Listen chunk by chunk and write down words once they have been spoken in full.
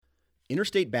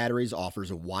Interstate Batteries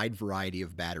offers a wide variety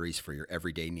of batteries for your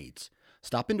everyday needs.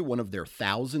 Stop into one of their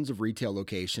thousands of retail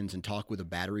locations and talk with a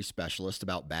battery specialist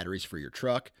about batteries for your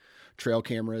truck, trail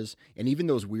cameras, and even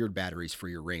those weird batteries for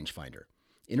your rangefinder.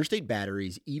 Interstate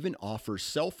Batteries even offers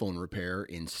cell phone repair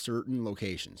in certain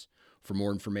locations. For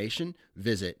more information,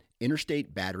 visit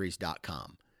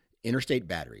interstatebatteries.com. Interstate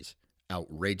Batteries,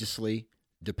 outrageously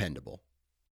dependable.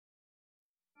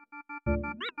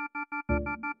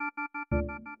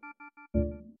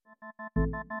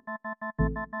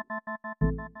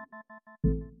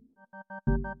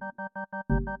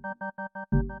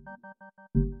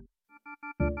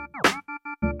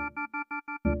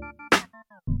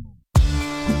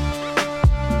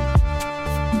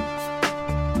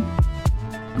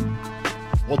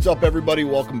 What's up, everybody?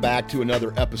 Welcome back to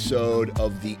another episode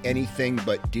of the Anything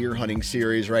But Deer Hunting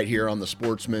series right here on the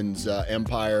Sportsman's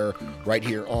Empire, right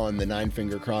here on the Nine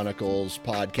Finger Chronicles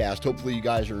podcast. Hopefully you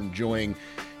guys are enjoying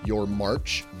your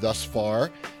March thus far.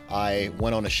 I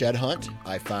went on a shed hunt.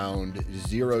 I found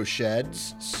 0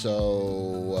 sheds,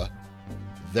 so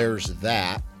there's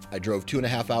that. I drove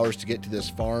 2.5 hours to get to this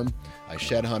farm. I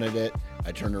shed hunted it.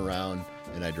 I turned around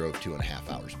and I drove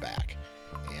 2.5 hours back.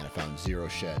 And I found 0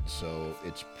 sheds, so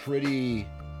it's pretty,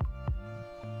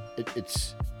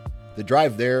 it's the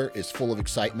drive there is full of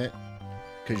excitement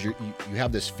because you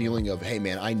have this feeling of, hey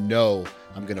man, I know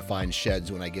I'm going to find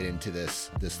sheds when I get into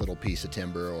this little piece of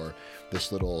timber or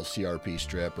this little CRP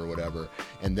strip or whatever.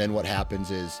 And then what happens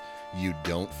is you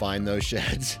don't find those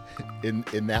sheds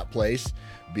in that place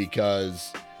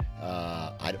because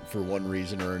for one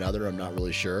reason or another, I'm not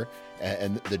really sure.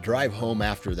 And the drive home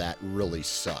after that really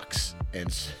sucks.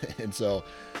 And so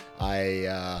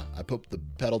I put the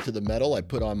pedal to the metal. I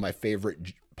put on my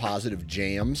favorite positive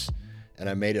jams and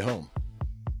I made it home.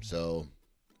 So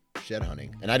shed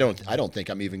hunting. And I don't think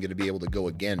I'm even going to be able to go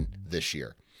again this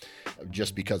year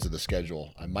just because of the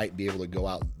schedule. I might be able to go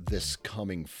out this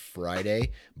coming Friday,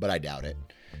 but I doubt it.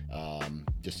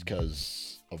 Just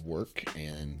because of work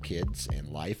and kids and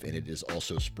life, and it is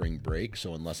also spring break.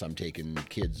 So unless I'm taking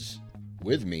kids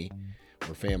with me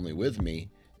or family with me,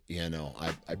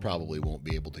 I probably won't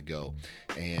be able to go.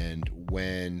 And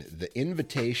when the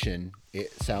invitation,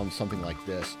 it sounds something like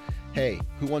this: hey,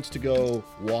 who wants to go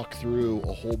walk through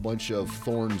a whole bunch of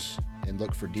thorns and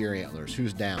look for deer antlers?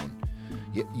 Who's down?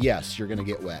 Yes, you're going to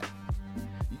get wet.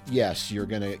 Yes, you're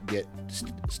going to get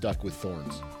stuck with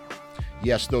thorns.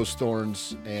 Yes, those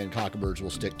thorns and cockleburs will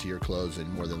stick to your clothes, and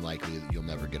more than likely you'll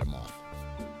never get them off.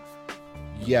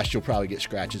 Yes, you'll probably get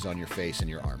scratches on your face and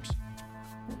your arms.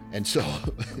 And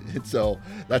so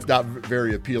that's not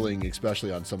very appealing,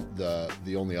 especially on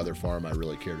the only other farm I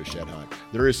really care to shed hunt.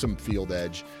 There is some field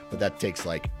edge, but that takes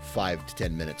like 5 to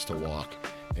 10 minutes to walk.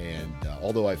 And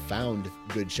although I've found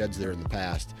good sheds there in the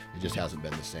past, it just hasn't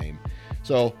been the same.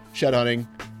 So shed hunting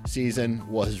season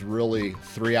was really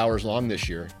 3 hours long this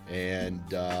year, and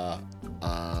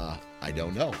I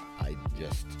don't know.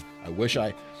 I wish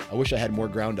I had more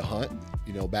ground to hunt.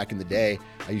 Back in the day,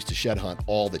 I used to shed hunt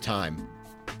all the time,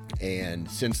 and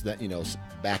since that,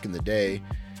 back in the day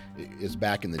is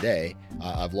back in the day,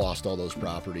 I've lost all those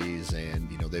properties, and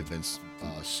they've been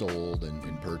sold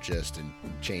and purchased and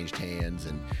changed hands,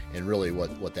 and really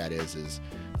what that is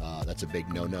that's a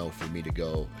big no-no for me to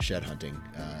go shed hunting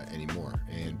anymore.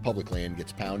 And public land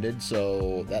gets pounded,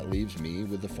 so that leaves me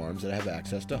with the farms that I have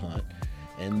access to hunt,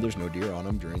 and there's no deer on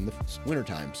them during the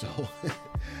wintertime.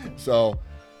 So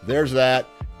there's that.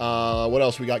 What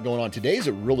else we got going on? Today's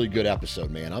a really good episode,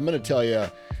 man. I'm going to tell you,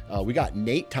 we got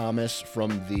Nate Thomas from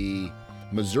the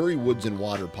Missouri Woods and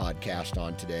Water podcast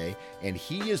on today, and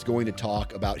he is going to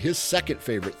talk about his second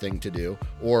favorite thing to do,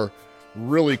 or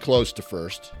really close to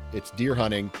first. It's deer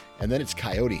hunting, and then it's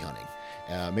coyote hunting.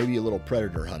 Maybe a little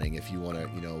predator hunting if you want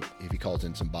to, if he calls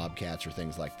in some bobcats or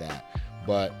things like that.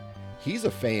 But he's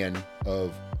a fan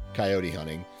of coyote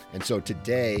hunting. And so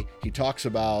today he talks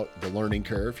about the learning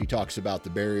curve. He talks about the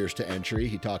barriers to entry.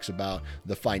 He talks about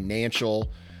the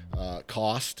financial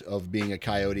cost of being a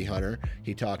coyote hunter.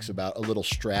 He talks about a little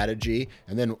strategy,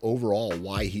 and then overall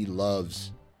why he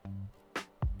loves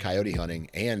coyote hunting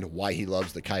and why he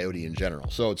loves the coyote in general.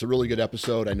 So it's a really good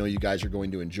episode. I know you guys are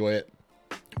going to enjoy it.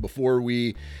 Before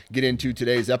we get into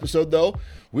today's episode, though,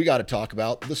 we got to talk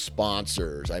about the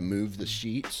sponsors. I moved the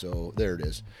sheet, so there it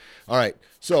is. All right,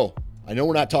 so I know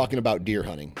we're not talking about deer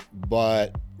hunting,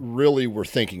 but really we're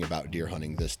thinking about deer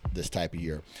hunting this type of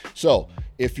year. So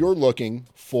if you're looking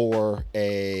for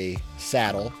a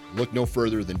saddle, look no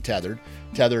further than Tethered.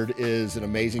 Tethered is an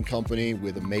amazing company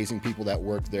with amazing people that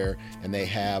work there, and they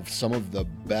have some of the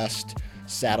best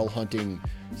saddle hunting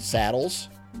saddles,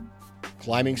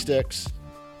 climbing sticks,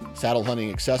 saddle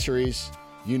hunting accessories,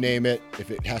 you name it. If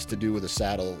it has to do with a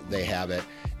saddle, they have it.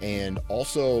 And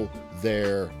also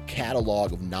their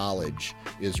catalog of knowledge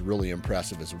is really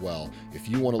impressive as well. If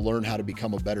you want to learn how to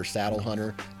become a better saddle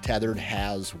hunter, Tethered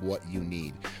has what you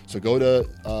need. So go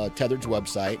to Tethered's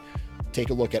website,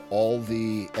 take a look at all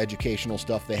the educational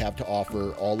stuff they have to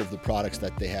offer, all of the products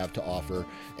that they have to offer,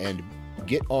 and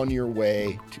get on your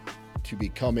way to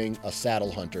becoming a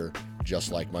saddle hunter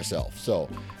just like myself. So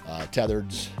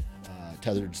Tethered's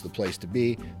the place to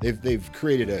be. They've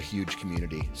created a huge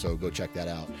community, so go check that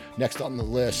out. Next on the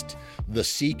list, the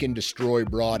Seek and Destroy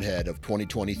Broadhead of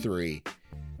 2023.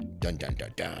 Dun dun dun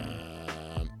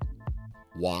dun.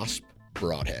 Wasp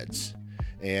Broadheads.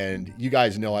 And you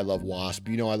guys know I love Wasp.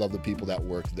 You know I love the people that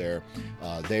work there.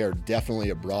 They are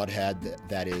definitely a broadhead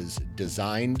that is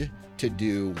designed to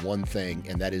do one thing,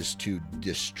 and that is to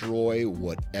destroy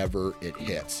whatever it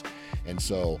hits. And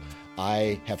so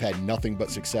I have had nothing but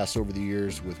success over the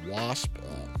years with Wasp.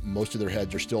 Most of their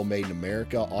heads are still made in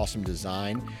America. Awesome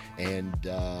design. And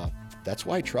that's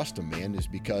why I trust them, man, is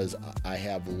because I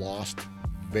have lost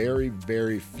very,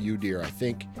 very few deer. I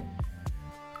think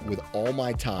with all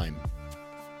my time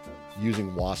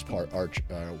using Wasp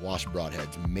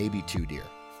broadheads, maybe 2 deer.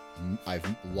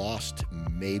 I've lost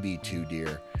maybe 2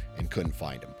 deer and couldn't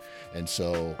find them. And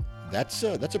so that's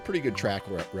a pretty good track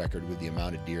record with the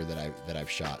amount of deer that I've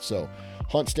shot. So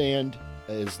Hunt Stand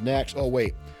is next. Oh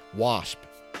wait, Wasp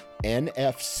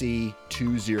N.F.C.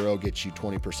 20 gets you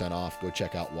 20% off. Go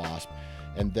check out Wasp.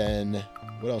 And then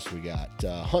what else we got?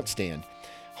 Hunt Stand.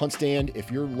 Hunt Stand,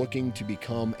 if you're looking to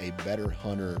become a better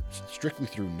hunter strictly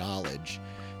through knowledge,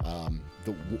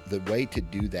 the way to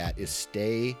do that is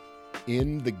stay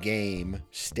in the game,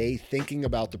 stay thinking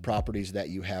about the properties that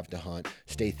you have to hunt,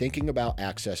 stay thinking about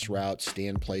access routes,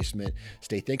 stand placement,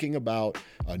 stay thinking about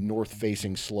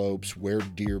north-facing slopes, where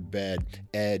deer bed,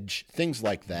 edge, things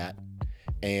like that.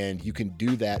 And you can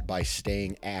do that by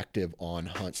staying active on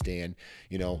Hunt Stand.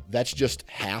 You know, that's just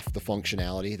half the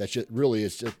functionality. That's just really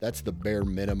that's the bare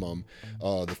minimum,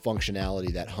 the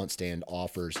functionality that Hunt Stand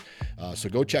offers. So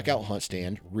go check out Hunt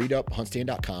Stand, read up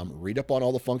huntstand.com, read up on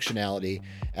all the functionality,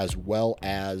 as well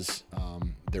as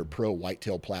their pro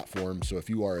whitetail platform. So if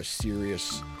you are a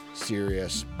serious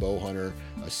bow hunter,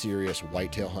 a serious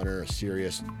whitetail hunter, a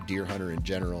serious deer hunter in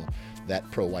general, that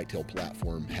pro whitetail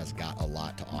platform has got a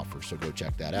lot to offer. So go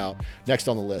check that out. Next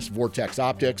on the list, Vortex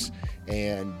Optics.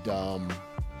 And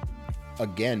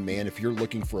again, man, if you're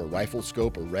looking for a rifle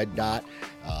scope, a red dot,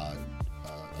 a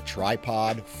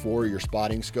tripod for your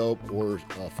spotting scope or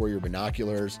for your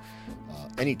binoculars,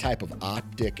 any type of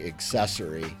optic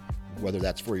accessory, whether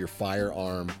that's for your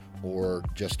firearm or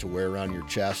just to wear around your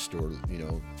chest, or, you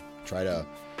know, try to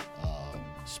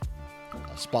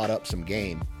spot up some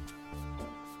game,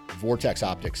 Vortex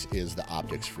Optics is the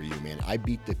optics for you, man. I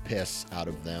beat the piss out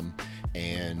of them,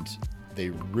 and they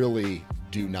really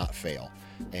do not fail.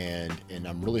 And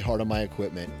I'm really hard on my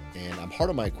equipment, and I'm hard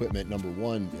on my equipment. Number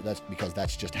one, that's because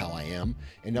that's just how I am.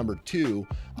 And number two,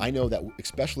 I know that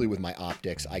especially with my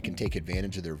optics, I can take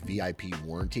advantage of their VIP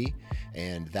warranty,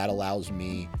 and that allows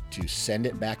me to send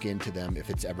it back into them if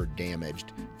it's ever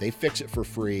damaged. They fix it for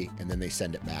free, and then they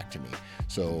send it back to me.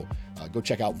 So go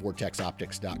check out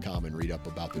vortexoptics.com and read up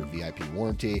about their VIP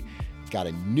warranty. Got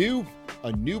a new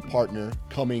partner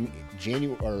coming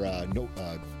January,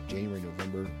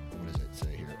 November. What does it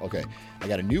say here? Okay, I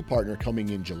got a new partner coming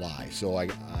in July, so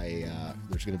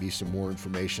there's going to be some more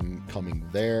information coming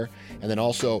there. And then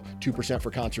also 2% for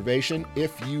conservation.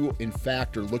 If you in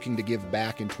fact are looking to give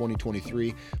back in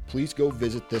 2023, please go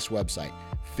visit this website,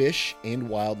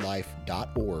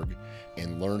 fishandwildlife.org,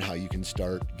 and learn how you can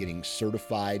start getting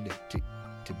certified to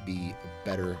be a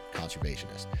better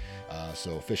conservationist.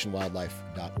 So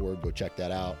fishandwildlife.org, go check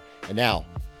that out. And now,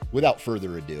 without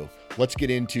further ado, let's get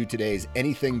into today's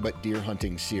Anything But Deer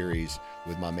Hunting series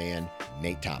with my man,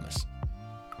 Nate Thomas.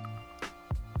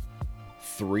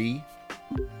 3,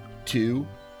 2,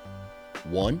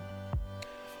 1.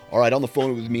 All right, on the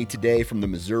phone with me today from the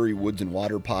Missouri Woods and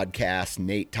Water podcast,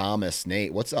 Nate Thomas.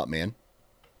 Nate, what's up, man?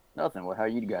 Nothing. Well, how are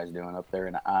you guys doing up there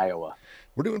in Iowa?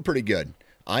 We're doing pretty good.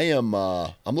 I'm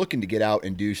looking to get out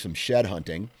and do some shed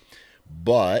hunting,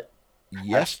 but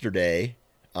yesterday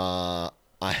I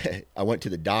went to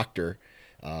the doctor.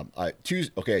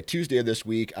 Tuesday of this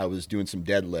week, I was doing some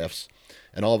deadlifts,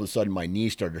 and all of a sudden my knee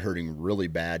started hurting really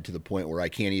bad to the point where I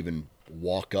can't even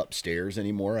walk upstairs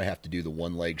anymore. I have to do the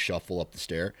one leg shuffle up the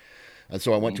stair. And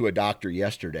so I went to a doctor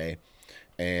yesterday,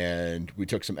 and we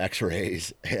took some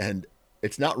x-rays, and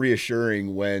it's not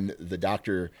reassuring when the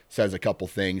doctor says a couple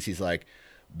things. He's like,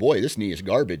 boy, this knee is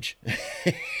garbage.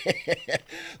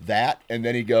 That, and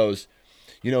then he goes,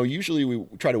 Usually we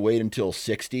try to wait until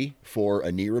 60 for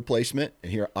a knee replacement.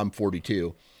 And here I'm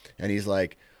 42. And he's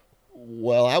like,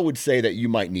 well, I would say that you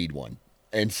might need one.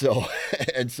 And so,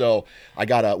 and so I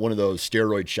got one of those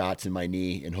steroid shots in my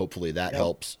knee, and hopefully that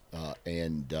helps.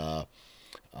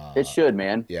 It should,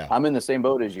 man. Yeah. I'm in the same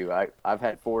boat as you. I've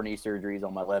had 4 knee surgeries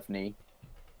on my left knee,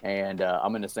 and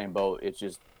I'm in the same boat. It's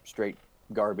just straight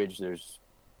garbage. There's,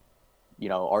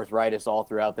 arthritis all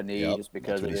throughout the knee just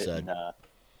because of it. And,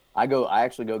 I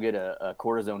actually go get a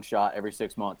cortisone shot every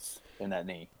 6 months in that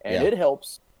knee, and it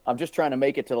helps. I'm just trying to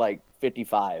make it to like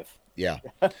 55. Yeah.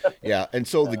 Yeah. And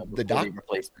so the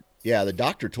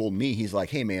doctor told me, he's like,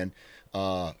 hey man,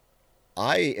 I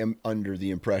am under the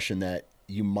impression that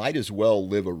you might as well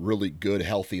live a really good,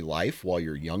 healthy life while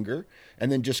you're younger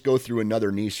and then just go through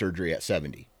another knee surgery at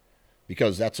 70,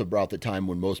 because that's about the time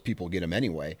when most people get them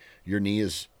anyway. Your knee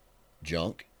is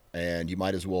junk and you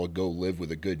might as well go live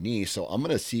with a good knee. So I'm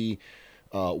going to see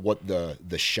what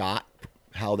the shot,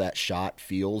 how that shot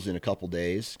feels in a couple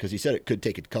days, because he said it could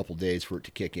take a couple days for it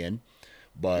to kick in,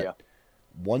 but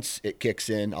once it kicks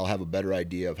in, I'll have a better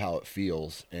idea of how it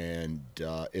feels. And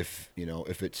if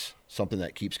it's something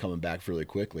that keeps coming back fairly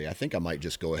quickly, I think I might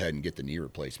just go ahead and get the knee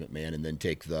replacement, man, and then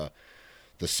take the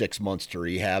 6 months to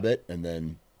rehab it, and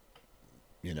then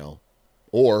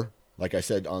or like I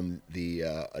said on the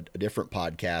a different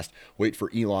podcast, wait for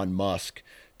Elon Musk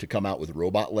to come out with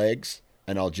robot legs,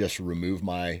 and I'll just remove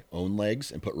my own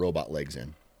legs and put robot legs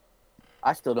in.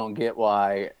 I still don't get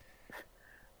why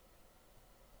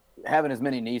having as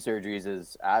many knee surgeries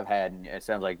as I've had, and it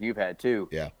sounds like you've had too.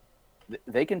 Yeah.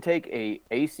 They can take a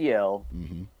ACL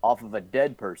off of a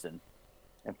dead person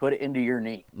and put it into your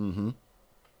knee. Mm-hmm.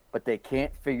 But they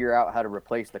can't figure out how to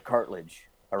replace the cartilage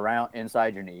around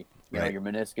inside your knee, your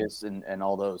meniscus and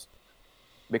all those.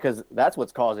 Because that's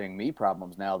what's causing me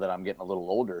problems now that I'm getting a little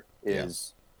older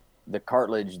is the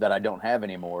cartilage that I don't have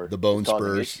anymore. The bone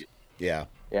spurs. Yeah.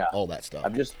 All that stuff.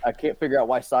 I can't figure out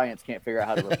why science can't figure out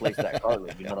how to replace that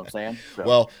cartilage. You know what I'm saying? So,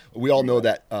 well, we all know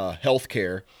that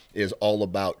healthcare is all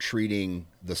about treating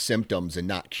the symptoms and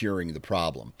not curing the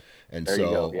problem. And there you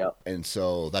go. Yep. And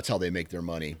so that's how they make their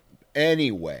money.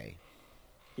 Anyway.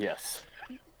 Yes.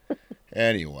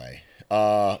 Anyway,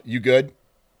 you good?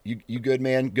 You good,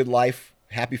 man? Good life?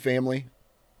 Happy family?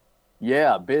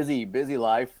 Yeah, busy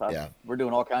life. We're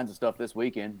doing all kinds of stuff this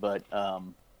weekend, but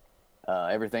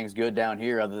everything's good down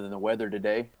here other than the weather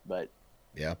today. But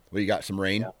well, you got some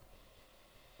rain? Yeah.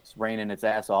 It's raining its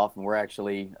ass off, and we're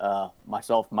actually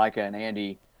myself, Micah, and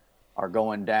Andy are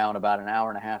going down about an hour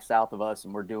and a half south of us,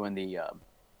 and we're doing the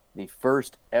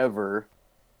first ever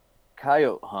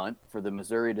coyote hunt for the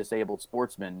Missouri Disabled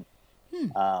Sportsmen.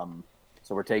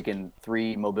 So we're taking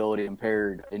 3 mobility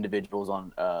impaired individuals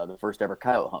on the first ever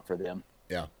coyote hunt for them.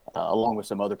 Yeah. Along with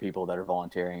some other people that are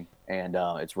volunteering, and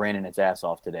it's raining its ass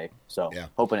off today. So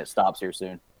hoping it stops here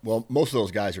soon. Well, most of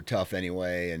those guys are tough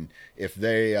anyway, and if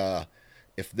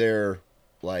they're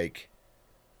like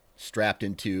strapped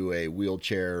into a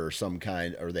wheelchair or some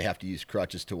kind, or they have to use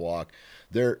crutches to walk,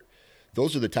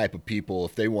 those are the type of people,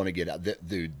 if they want to get out,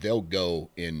 dude, they'll go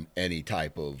in any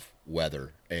type of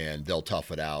weather and they'll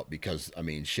tough it out, because I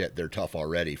mean, shit, they're tough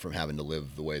already from having to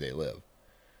live the way they live.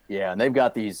 Yeah, and they've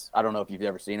got these, I don't know if you've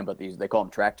ever seen them, but they call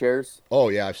them track chairs. Oh,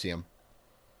 yeah, I've seen them.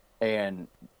 And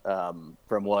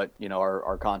from what,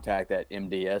 our contact at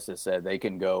MDS has said, they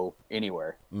can go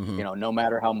anywhere, no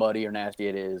matter how muddy or nasty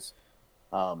it is.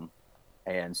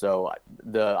 And so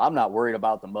I'm not worried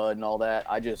about the mud and all that.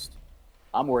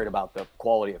 I'm worried about the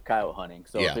quality of coyote hunting.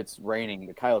 So if it's raining,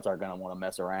 the coyotes are going to want to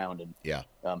mess around. And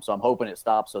so I'm hoping it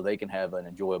stops so they can have an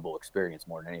enjoyable experience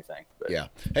more than anything. But,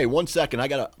 Hey, 1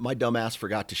 second. My dumb ass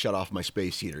forgot to shut off my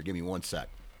space heater. Give me 1 sec.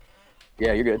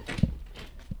 Yeah, you're good.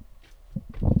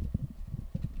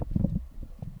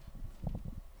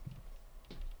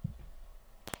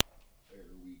 There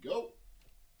we go.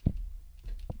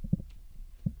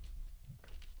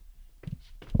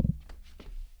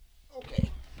 Okay.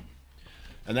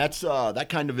 And that's that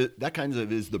kind of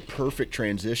is the perfect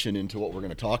transition into what we're going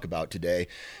to talk about today.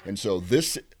 And so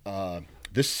this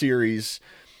series,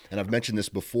 and I've mentioned this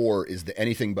before, is the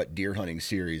Anything But Deer Hunting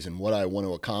series. And what I want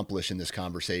to accomplish in this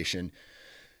conversation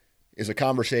is a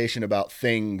conversation about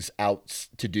things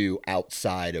to do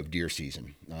outside of deer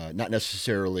season, not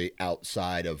necessarily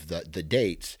outside of the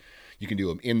dates. You can do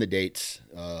them in the dates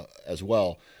as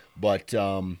well. But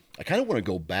I kind of want to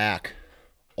go back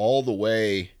all the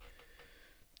way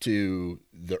to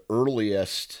the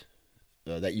earliest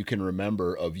that you can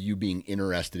remember of you being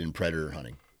interested in predator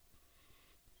hunting.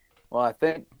 Well, I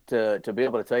think to be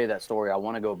able to tell you that story, I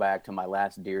want to go back to my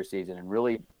last deer season and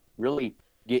really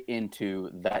get into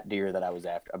that deer that I was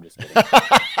after. I'm just kidding.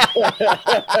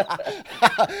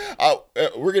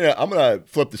 I'm gonna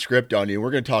flip the script on you.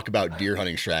 We're gonna talk about deer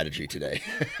hunting strategy today.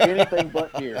 Anything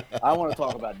but deer. I want to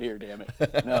talk about deer, damn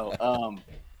it. No,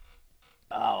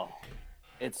 oh,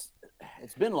 it's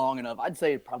it's been long enough. I'd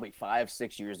say probably 5,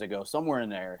 6 years ago, somewhere in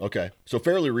there. Okay, so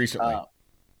fairly recently. Uh,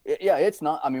 yeah, it's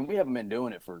not. I mean, we haven't been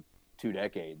doing it for 2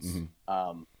 decades.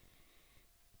 Mm-hmm.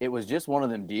 It was just one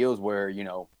of them deals where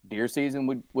deer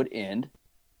season would end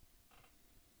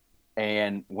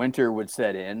and winter would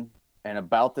set in, and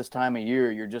about this time of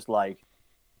year, you're just like,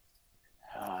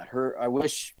 I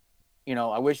wish,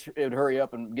 I wish it would hurry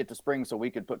up and get to spring so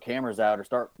we could put cameras out or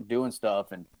start doing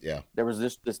stuff. And Yeah. there was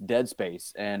this dead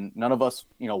space, and none of us,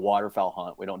 waterfowl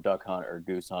hunt. We don't duck hunt or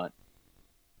goose hunt,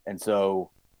 and so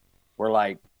we're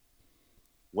like,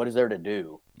 what is there to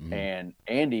do? Mm-hmm. And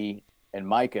Andy and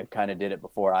Micah kind of did it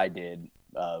before I did,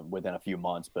 within a few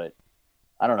months, but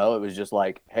I don't know. It was just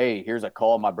like, hey, here's a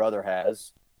call my brother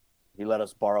has. He let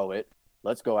us borrow it.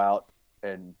 Let's go out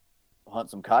and hunt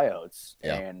some coyotes.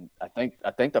 Yeah. And I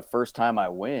think the first time I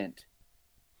went,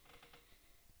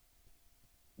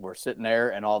 we're sitting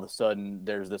there, and all of a sudden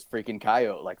there's this freaking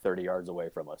coyote like 30 yards away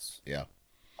from us. Yeah.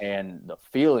 And the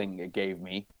feeling it gave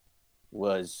me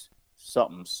was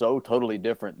something so totally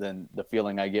different than the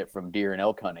feeling I get from deer and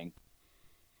elk hunting,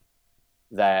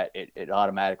 that it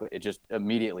automatically, it just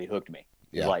immediately hooked me.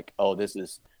 Yeah. Like, oh, this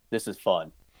is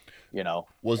fun,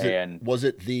 Was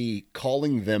it the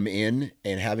calling them in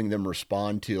and having them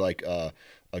respond to like a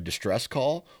distress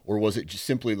call, or was it just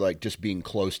simply like just being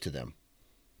close to them?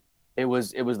 It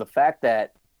was the fact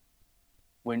that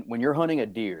when you're hunting a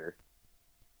deer,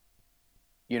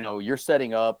 you're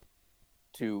setting up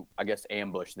to, I guess,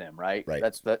 ambush them, right? Right.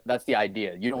 That's the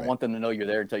idea. You don't Right. want them to know you're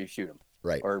there until you shoot them,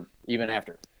 Right. or even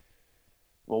after.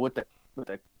 Well, with the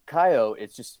coyote,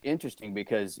 it's just interesting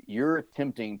because you're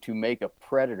attempting to make a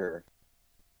predator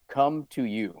come to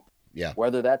you. Yeah.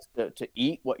 Whether that's to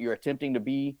eat what you're attempting to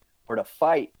be or to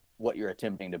fight what you're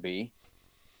attempting to be,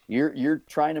 you're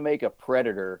trying to make a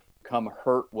predator come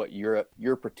hurt what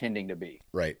you're pretending to be.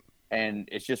 Right. And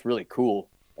it's just really cool.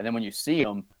 And then when you see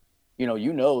them, they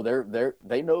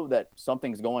know that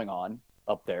something's going on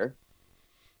up there.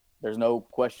 There's no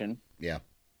question. Yeah.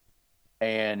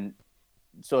 And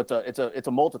so it's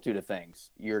a multitude of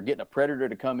things. You're getting a predator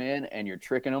to come in and you're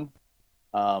tricking them.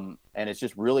 And it's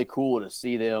just really cool to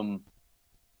see them,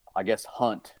 I guess,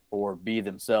 hunt or be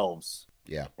themselves.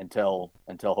 Yeah. Until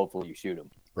hopefully you shoot them.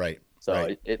 Right. So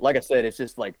right. It like I said, it's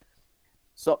just like,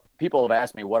 so people have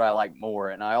asked me what I like more,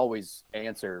 and I always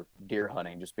answer deer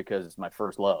hunting just because it's my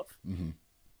first love. Mm-hmm.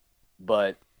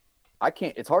 But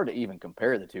it's hard to even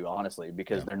compare the two, honestly,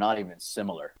 because they're not even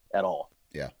similar at all.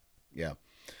 Yeah. Yeah.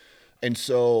 And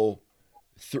so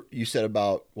you said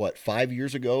about 5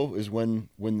 years ago is when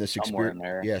this experience,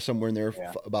 somewhere in there,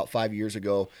 about 5 years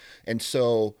ago. And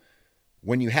so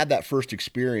when you had that first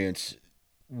experience,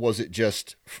 was it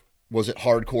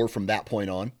hardcore from that point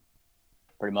on?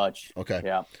 Pretty much. Okay.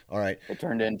 Yeah. All right. It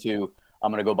turned into,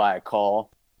 I'm going to go buy a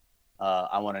call.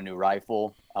 I want a new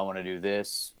rifle. I want to do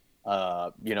this.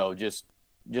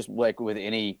 Just like with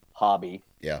any hobby.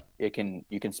 Yeah. You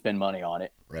can spend money on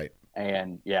it. Right.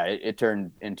 And it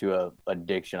turned into a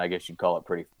addiction, I guess you'd call it,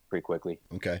 pretty quickly.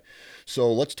 Okay.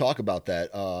 So let's talk about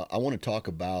that. I want to talk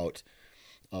about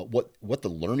what the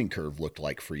learning curve looked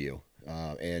like for you.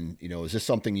 And is this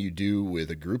something you do with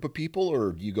a group of people,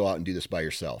 or do you go out and do this by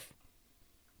yourself?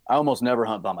 I almost never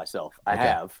hunt by myself. I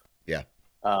have. Yeah.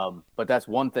 But that's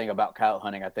one thing about coyote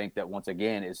hunting, I think, that once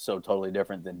again is so totally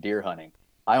different than deer hunting.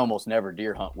 I almost never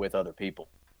deer hunt with other people,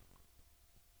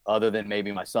 other than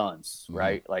maybe my sons, Mm-hmm.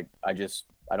 right? Like I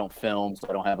don't film, so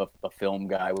I don't have a film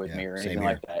guy with me or anything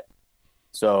like that.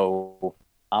 So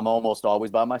I'm almost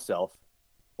always by myself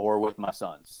or with my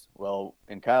sons. Well,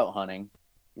 in coyote hunting,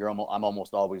 I'm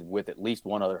almost always with at least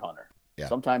one other hunter. Yeah.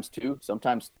 Sometimes two,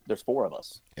 sometimes there's four of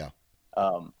us. Yeah.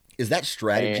 Is that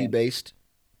strategy based?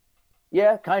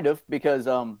 Yeah, kind of, because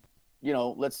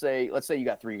let's say you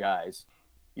got 3 guys.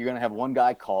 You're going to have one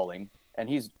guy calling, and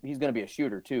he's going to be a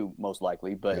shooter too, most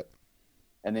likely, but Yep.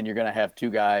 And then you're going to have 2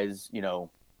 guys,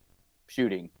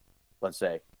 shooting, let's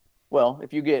say. Well,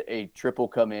 if you get a triple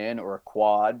come in or a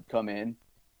quad come in,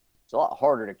 it's a lot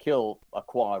harder to kill a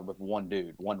quad with one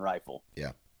dude, one rifle.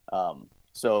 Yeah.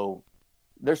 So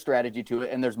there's strategy to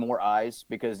it, and there's more eyes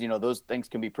because, those things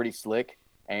can be pretty slick,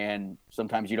 and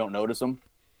sometimes you don't notice them.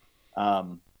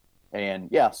 So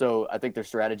I think there's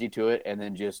strategy to it, and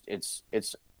then just it's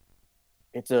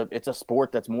a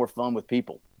sport that's more fun with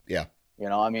people. Yeah.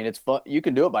 It's fun. You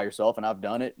can do it by yourself, and I've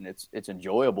done it, and it's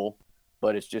enjoyable,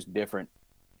 but it's just different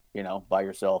by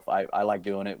yourself. I like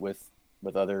doing it with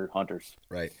other hunters.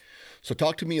 Right. So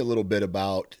talk to me a little bit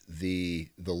about the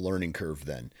learning curve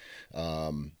then.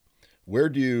 Where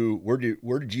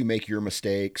did you make your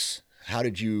mistakes? How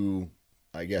did you,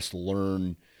 I guess,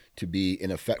 learn to be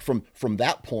in effect from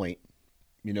that point,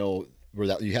 where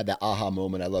that you had that aha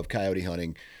moment, I love coyote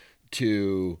hunting,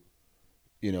 to,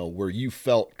 where you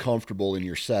felt comfortable in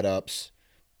your setups.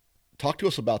 Talk to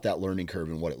us about that learning curve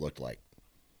and what it looked like.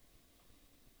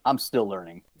 I'm still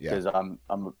learning Yeah. because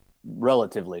I'm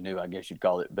relatively new, I guess you'd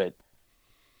call it. But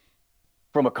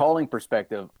from a calling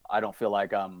perspective, I don't feel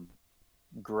like I'm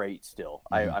great still.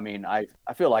 Mm-hmm. I mean, I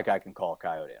feel like I can call a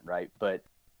coyote in, right? But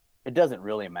it doesn't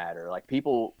really matter. Like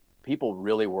people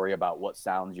really worry about what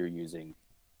sounds you're using,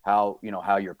 how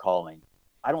you're calling.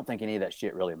 I don't think any of that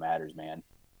shit really matters, man.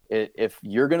 If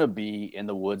you're gonna be in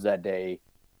the woods that day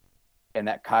and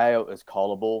that coyote is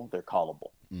callable, they're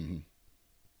callable. Mm-hmm.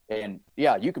 And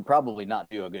yeah, you could probably not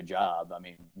do a good job. I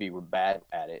mean, be bad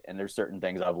at it. And there's certain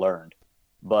things I've learned,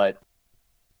 but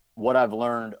what I've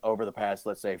learned over the past,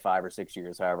 let's say 5 or 6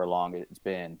 years, however long it's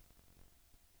been,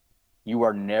 you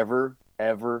are never,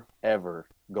 ever, ever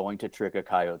going to trick a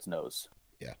coyote's nose.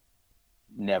 Yeah.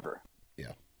 Never.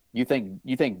 Yeah. You think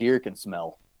deer can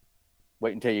smell?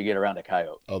 Wait until you get around a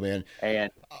coyote. Oh man.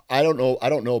 And I don't know. I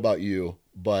don't know about you,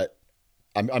 but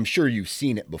I'm sure you've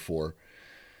seen it before.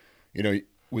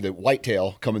 With a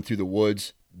whitetail coming through the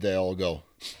woods, they'll go,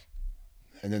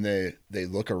 and then they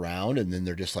look around, and then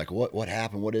they're just like, what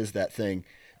happened? What is that thing?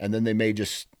 And then they may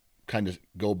just kind of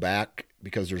go back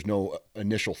because there's no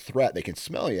initial threat. They can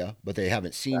smell you, but they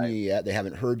haven't seen you yet. They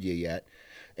haven't heard you yet.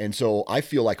 And so I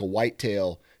feel like a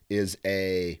whitetail is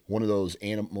one of those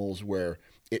animals where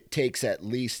it takes at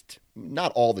least,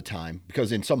 not all the time,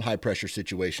 because in some high pressure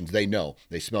situations, they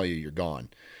smell you, you're gone.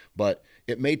 But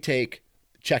it may take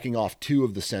checking off two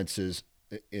of the senses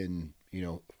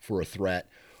for a threat.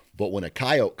 But when a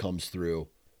coyote comes through,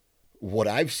 what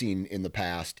I've seen in the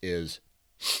past is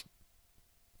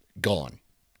gone.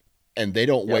 And they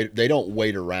don't wait. They don't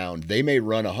wait around. They may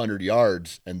run 100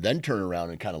 yards and then turn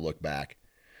around and kind of look back.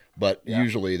 But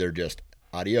usually they're just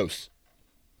adios.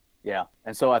 yeah.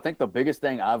 And so I think the biggest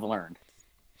thing I've learned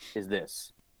is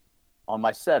this. On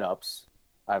my setups,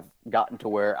 I've gotten to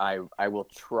where I will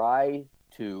try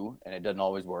to, and it doesn't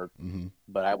always work,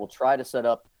 but I will try to set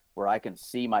up where I can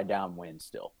see my downwind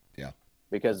still. Yeah.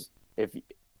 Because if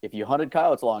you hunted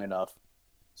coyotes long enough,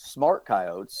 smart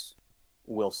coyotes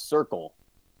will circle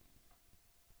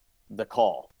the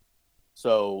call.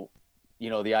 So,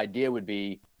 the idea would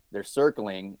be they're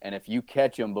circling, and if you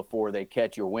catch them before they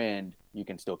catch your wind, you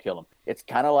can still kill them. It's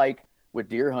kind of like with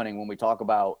deer hunting when we talk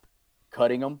about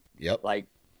cutting them. Yep. Like,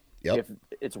 if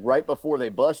it's right before they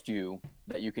bust you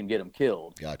that you can get them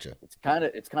killed. Gotcha. It's kind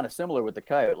of similar with the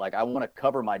coyote. Like, I want to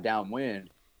cover my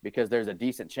downwind because there's a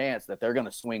decent chance that they're going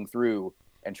to swing through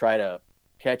and try to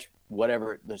catch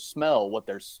whatever the smell, what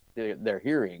they're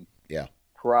hearing. Yeah.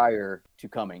 Prior to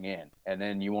coming in, and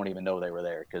then you won't even know they were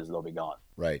there because they'll be gone.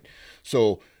 Right.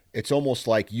 So it's almost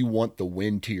like you want the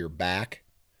wind to your back,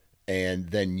 and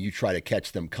then you try to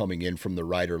catch them coming in from the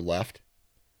right or left.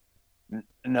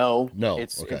 No.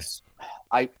 It's okay.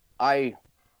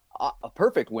 A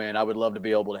perfect wind. I would love to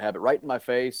be able to have it right in my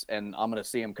face, and I'm going to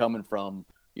see them coming from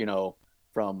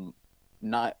 9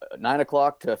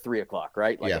 o'clock to 3 o'clock,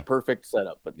 right? Like a perfect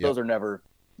setup. But those never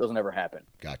happen.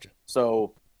 Gotcha.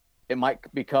 So it might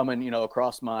be coming,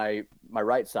 across my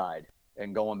right side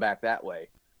and going back that way.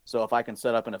 So if I can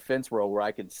set up in a fence row where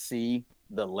I can see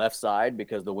the left side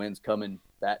because the wind's coming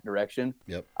that direction,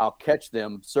 I'll catch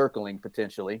them circling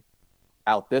potentially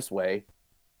out this way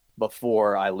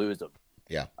before I lose them.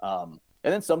 Yeah. And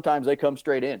then sometimes they come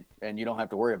straight in and you don't have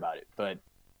to worry about it. But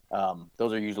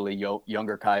those are usually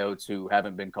younger coyotes who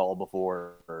haven't been called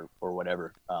before or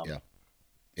whatever.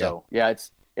 So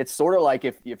it's sort of like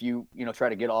if you try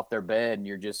to get off their bed and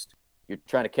you're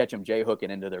trying to catch them jay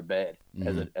hooking into their bed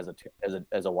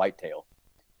as a whitetail,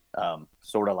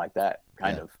 sort of like that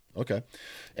kind of. Okay.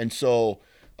 And so,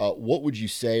 what would you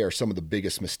say are some of the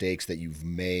biggest mistakes that you've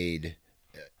made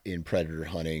in predator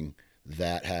hunting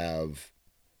that have,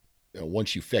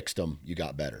 once you fixed them, you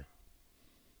got better?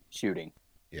 Shooting.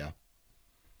 Yeah.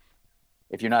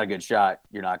 If you're not a good shot,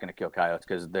 you're not going to kill coyotes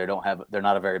because they're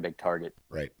not a very big target.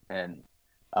 Right. And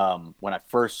when I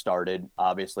first started,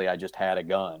 obviously I just had a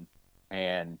gun,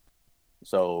 and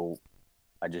so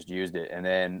I just used it. And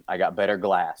then I got better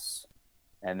glass,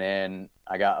 and then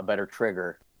I got a better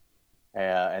trigger,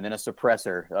 and then a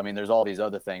suppressor. I mean, there's all these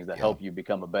other things that help you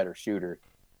become a better shooter.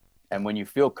 And when you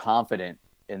feel confident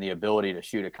in the ability to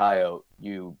shoot a coyote,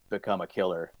 you become a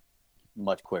killer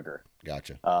much quicker.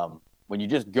 Gotcha. when you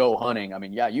just go hunting, I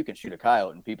mean, yeah, you can shoot a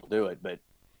coyote and people do it, but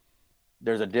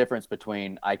there's a difference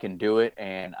between I can do it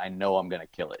and I know I'm going to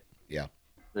kill it. Yeah.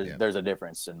 There's a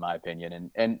difference in my opinion.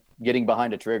 And getting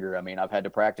behind a trigger, I mean, I've had to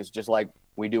practice just like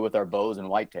we do with our bows and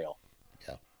whitetail.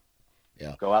 Yeah.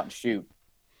 Yeah. Go out and shoot.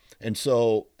 And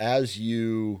so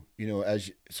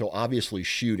so obviously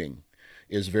shooting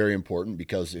is very important,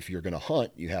 because if you're going to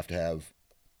hunt, you have to have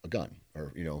a gun,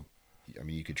 or, I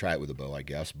mean, you could try it with a bow, I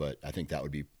guess, but I think that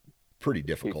would be pretty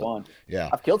difficult. Fun. Yeah.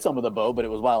 I've killed some with a bow, but it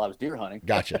was while I was deer hunting.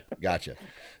 Gotcha.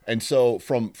 And so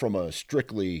from a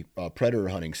strictly predator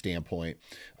hunting standpoint,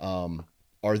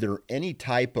 are there any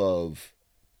type of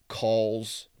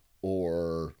calls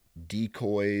or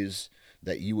decoys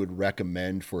that you would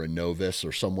recommend for a novice,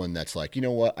 or someone that's like, you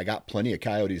know what, I got plenty of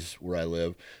coyotes where I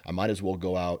live, I might as well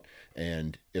go out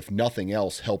and, if nothing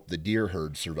else, help the deer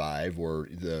herd survive, or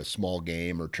the small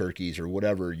game or turkeys or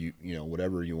whatever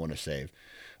whatever you want to save,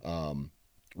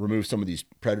 remove some of these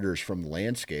predators from the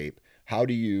landscape? How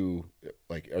do you,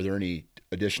 like, are there any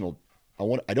additional,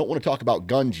 I don't want to talk about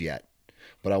guns yet,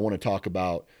 but I want to talk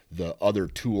about the other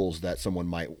tools that someone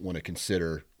might want to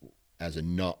consider as a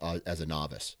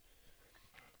novice.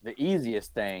 The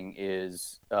easiest thing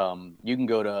is you can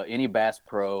go to any Bass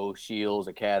Pro, Shields,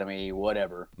 Academy,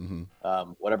 whatever,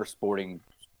 whatever sporting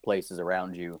places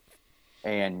around you,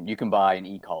 and you can buy an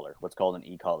e-collar, what's called an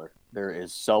e-collar. There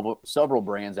is several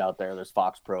brands out there. There's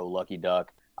Fox Pro, Lucky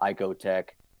Duck, Icotech,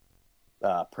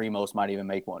 Primos might even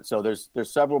make one. So there's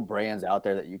several brands out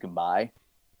there that you can buy,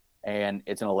 and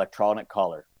it's an electronic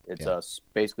collar. It's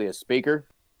basically a speaker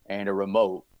and a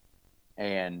remote,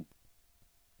 and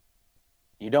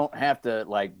you don't have to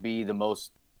like be the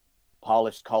most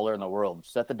polished collar in the world.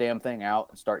 Set the damn thing out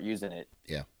and start using it.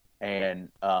 Yeah. And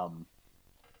and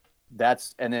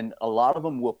then a lot of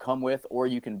them will come with, or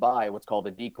you can buy what's called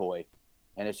a decoy.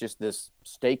 And it's just this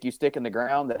stake you stick in the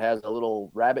ground that has a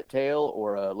little rabbit tail,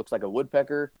 or looks like a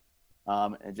woodpecker.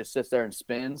 And it just sits there and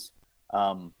spins.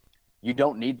 You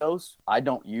don't need those. I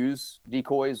don't use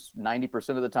decoys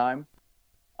 90% of the time.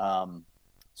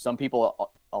 Some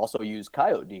people also use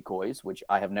coyote decoys, which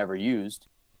I have never used.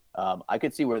 I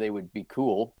could see where they would be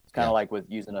cool. It's kind of like with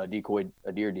using a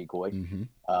deer decoy.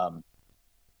 Mm-hmm.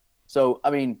 So, I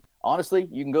mean, honestly,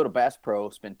 you can go to Bass Pro,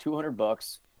 spend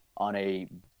 $200 on a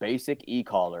basic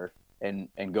e-collar and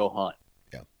go hunt.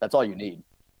 Yeah. That's all you need.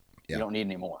 Yeah. You don't need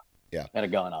any more. Yeah. And a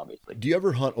gun, obviously. Do you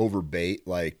ever hunt over bait,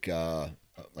 like a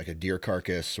deer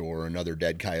carcass or another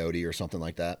dead coyote or something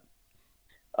like that?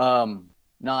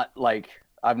 Not like,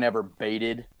 I've never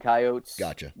baited coyotes.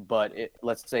 Gotcha. But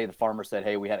let's say the farmer said,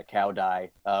 hey, we had a cow die.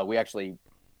 We actually,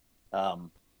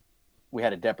 we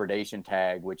had a depredation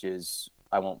tag, which is,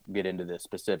 I won't get into the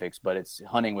specifics, but it's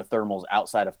hunting with thermals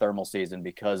outside of thermal season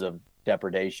because of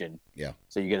depredation. Yeah.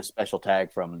 So you get a special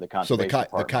tag from the conservation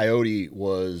department.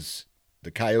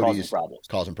 The coyotes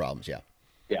causing problems. Yeah.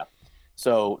 Yeah.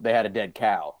 So they had a dead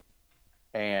cow,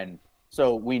 and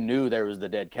so we knew there was the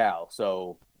dead cow.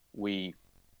 So we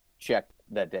checked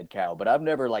that dead cow, but I've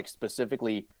never like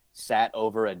specifically sat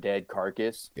over a dead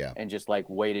carcass and just like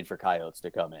waited for coyotes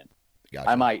to come in. Gotcha.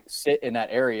 I might sit in that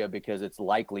area because it's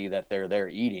likely that they're there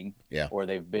eating, or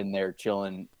they've been there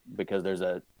chilling because there's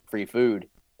a free food,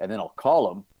 and then I'll call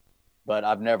them. But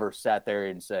I've never sat there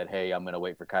and said, hey, I'm going to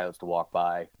wait for coyotes to walk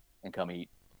by and come eat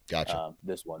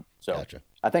this one. So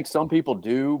I think some people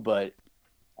do, but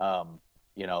I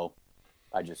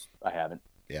haven't.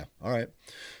 Yeah. All right.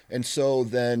 And so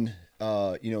then,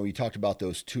 you talked about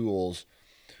those tools.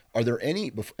 Are there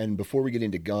any, and before we get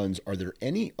into guns, are there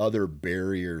any other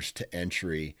barriers to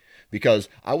entry? Because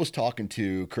I was talking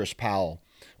to Chris Powell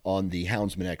on the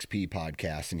Houndsman XP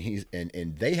podcast,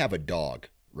 and they have a dog,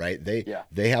 right?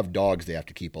 They have dogs they have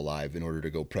to keep alive in order to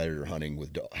go predator hunting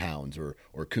with hounds or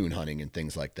coon hunting and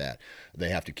things like that. They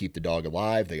have to keep the dog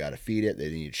alive. They got to feed it. They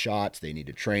need shots. They need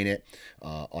to train it.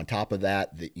 On top of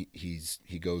that,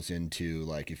 he goes into,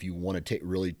 like, if you want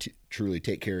to truly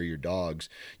take care of your dogs,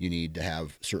 you need to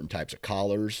have certain types of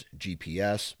collars,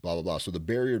 GPS, blah, blah, blah. So the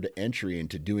barrier to entry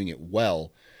into doing it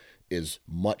well is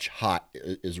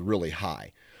really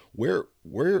high. Where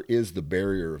is the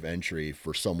barrier of entry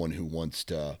for someone who wants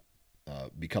to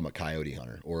become a coyote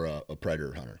hunter or a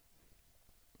predator hunter?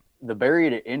 The barrier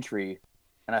to entry,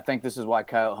 and I think this is why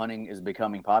coyote hunting is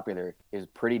becoming popular, is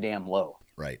pretty damn low.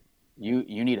 Right. You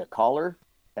need a collar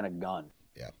and a gun.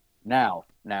 Yeah. Now,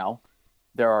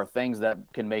 there are things that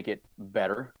can make it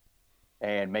better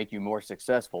and make you more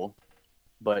successful,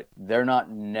 but they're not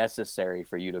necessary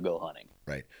for you to go hunting.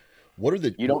 Right.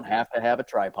 You don't have to have a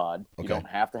tripod. Okay. You don't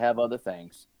have to have other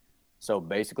things. So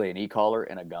basically an e-collar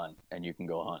and a gun, and you can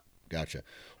go hunt. Gotcha.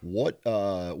 What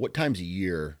times a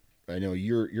year I know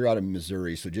you're out of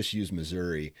Missouri, so just use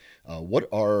Missouri. What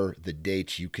are the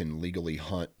dates you can legally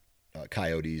hunt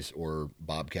coyotes or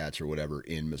bobcats or whatever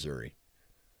in Missouri?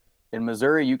 In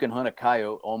Missouri, you can hunt a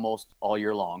coyote almost all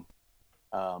year long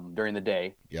during the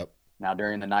day. Yep. Now,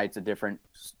 during the night's a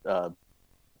uh,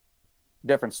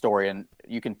 different story, and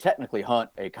you can technically hunt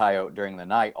a coyote during the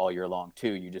night all year long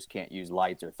too. You just can't use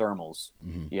lights or thermals.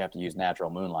 Mm-hmm. You have to use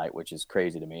natural moonlight, which is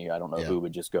crazy to me. I don't know Yeah. who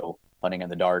would just go hunting in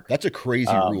the dark. That's a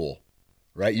crazy rule,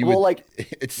 right? You Well, would. like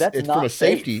that's It's from a not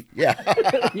safe. safety. Yeah.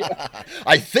 Yeah,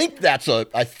 I think that's a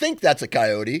coyote. I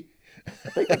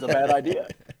think that's a bad idea.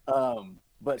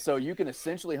 But so you can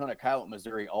essentially hunt a coyote in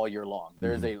Missouri all year long.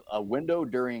 There's Mm-hmm. a window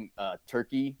during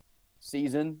turkey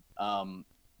season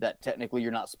that technically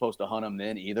you're not supposed to hunt them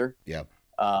then either. Yeah.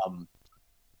 Um,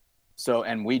 so,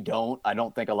 and I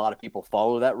don't think a lot of people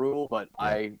follow that rule, but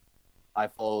Yeah. I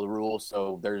follow the rules.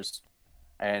 So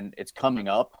and it's coming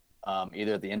up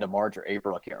either at the end of March or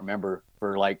April. I can't remember,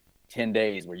 for like 10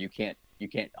 days where you can't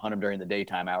hunt them during the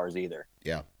daytime hours either.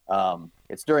 Yeah.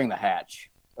 It's during the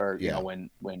hatch, or Yeah. when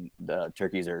the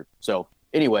turkeys are. So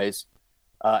anyways,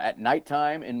 at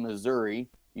nighttime in Missouri,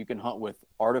 you can hunt with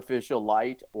artificial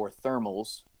light or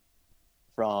thermals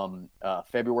from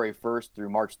February 1st through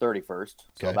March 31st.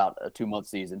 So Okay. about a 2-month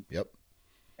season. Yep.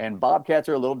 And bobcats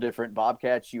are a little different.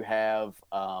 Bobcats, you have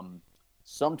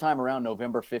sometime around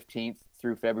November 15th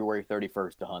through February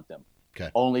 31st to hunt them. Okay.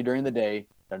 Only during the day.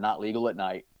 They're not legal at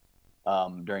night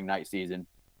during night season.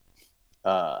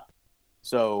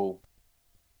 So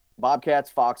bobcats,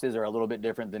 foxes are a little bit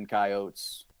different than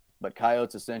coyotes, but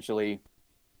coyotes essentially,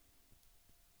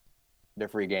 they're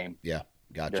free game Yeah.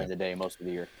 Gotcha. during the day most of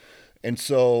the year. And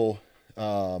so,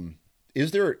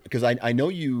 is there, because I know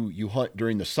you hunt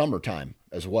during the summertime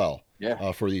as well,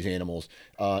 Yeah. for these animals.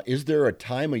 Is there a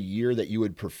time of year that you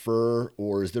would prefer,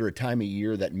 or is there a time of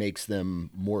year that makes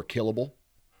them more killable?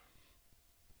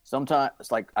 Sometimes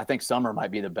it's like, I think summer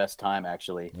might be the best time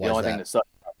actually. Why The is only thing that? that sucks.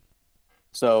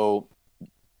 So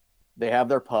they have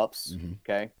their pups. Mm-hmm.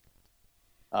 Okay.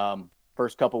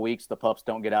 First couple weeks, the pups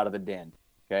don't get out of the den.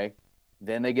 Okay.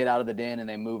 Then they get out of the den and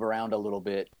they move around a little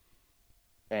bit,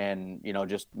 and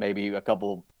just maybe a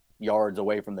couple yards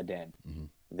away from the den. Mm-hmm.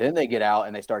 Then they get out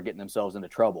and they start getting themselves into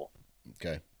trouble.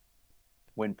 Okay.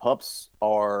 When pups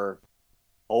are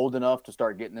old enough to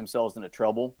start getting themselves into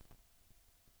trouble,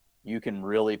 you can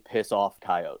really piss off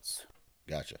coyotes.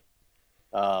 Gotcha.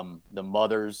 The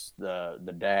mothers,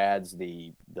 the dads,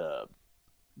 the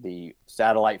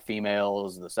satellite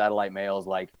females, the satellite males,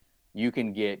 like, you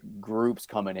can get groups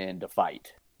coming in to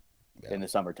fight in the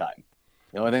summertime.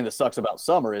 The only thing that sucks about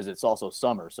summer is it's also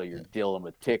summer, so you're dealing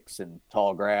with ticks and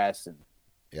tall grass and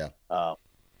Yeah.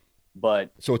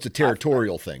 but So it's a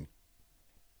territorial thing.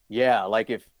 yeah, like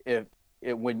if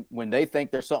when they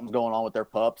think there's something's going on with their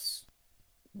pups,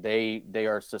 they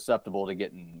are susceptible to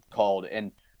getting called,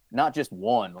 and not just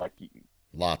one, like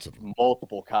Lots of them.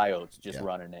 multiple coyotes just Yeah.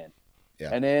 running in. Yeah.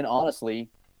 And then honestly,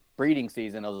 breeding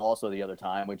season is also the other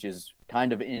time, which is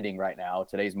kind of ending right now.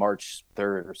 Today's March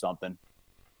 3rd or something.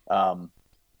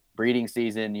 Breeding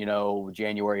season,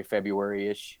 January,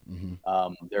 February-ish.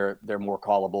 Mm-hmm. They're more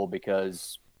callable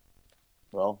because,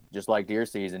 well, just like deer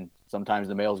season, sometimes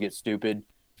the males get stupid.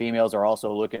 Females are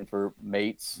also looking for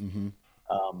mates.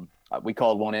 Mm-hmm. We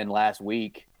called one in last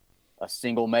week, a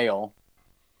single male,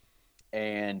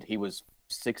 and he was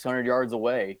 600 yards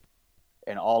away.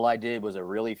 And all I did was a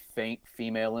really faint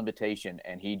female invitation,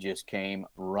 and he just came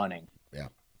running. Yeah.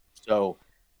 So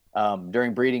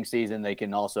during breeding season, they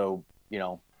can also,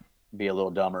 be a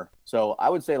little dumber. So I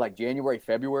would say like January,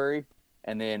 February,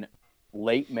 and then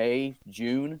late May,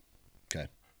 June. Okay.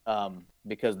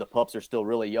 Because the pups are still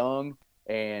really young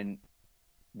and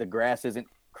the grass isn't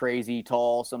crazy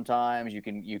tall. Sometimes you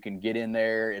can get in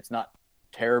there. It's not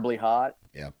terribly hot.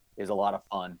 Yeah. Is a lot of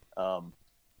fun.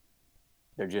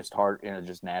 They're just hard and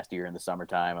just nastier in the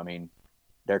summertime. I mean,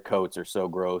 their coats are so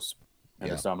gross in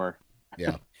the summer.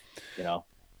 Yeah. You know.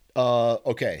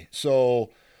 Okay. So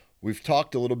we've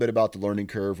talked a little bit about the learning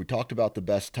curve. We talked about the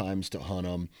best times to hunt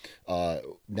them.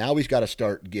 Now we've got to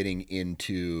start getting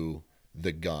into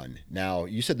the gun. Now,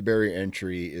 you said the barrier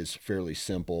entry is fairly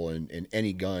simple and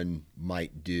any gun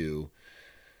might do,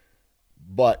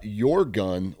 but your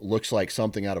gun looks like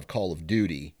something out of Call of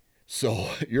Duty. So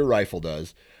your rifle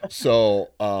does. So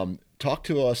talk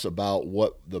to us about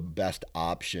what the best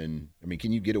option. I mean,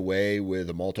 can you get away with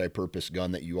a multi-purpose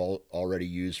gun that you already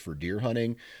use for deer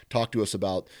hunting? Talk to us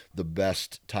about the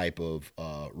best type of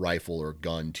rifle or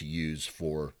gun to use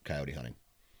for coyote hunting.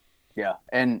 Yeah,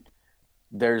 and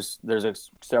there's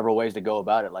several ways to go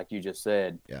about it, like you just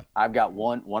said. Yeah. I've got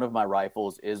one of my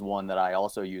rifles is one that I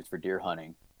also use for deer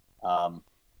hunting.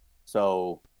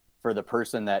 So for the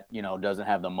person that, doesn't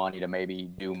have the money to maybe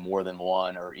do more than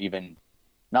one, or even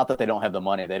not that they don't have the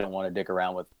money, they don't want to dick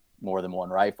around with more than one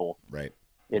rifle. Right.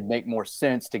 It'd make more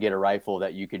sense to get a rifle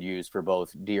that you could use for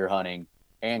both deer hunting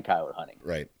and coyote hunting.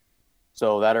 Right.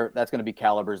 So that's going to be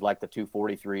calibers like the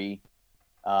 243.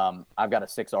 I've got a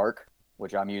 6 ARC,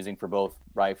 which I'm using for both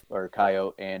rifle or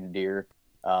coyote and deer,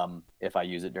 if I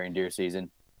use it during deer season.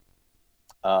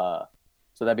 So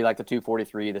that'd be like the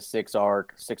 243, the 6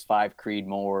 ARC, 6.5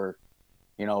 Creedmoor,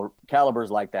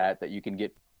 calibers like that you can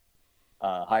get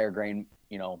higher grain,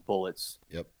 bullets.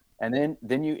 Yep. And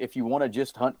then if you want to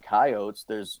just hunt coyotes,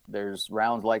 there's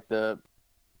rounds like the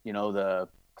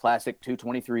classic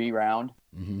 223 round,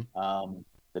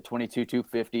 the 22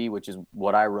 250, which is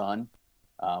what I run.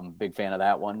 Big fan of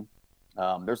that one.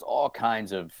 There's all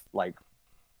kinds of like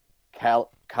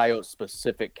coyote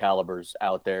specific calibers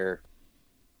out there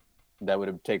that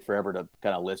would take forever to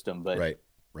kind of list them. But right.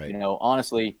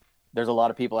 Honestly, there's a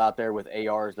lot of people out there with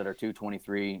ARs that are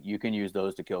 223. You can use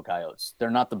those to kill coyotes.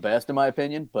 They're not the best in my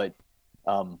opinion, but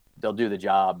they'll do the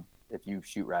job if you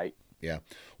shoot right. Yeah.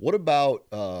 What about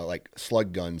like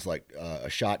slug guns, like a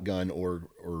shotgun or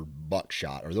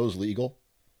buckshot? Are those legal?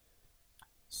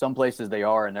 Some places they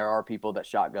are, and there are people that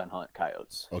shotgun hunt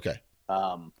coyotes. Okay.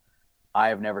 I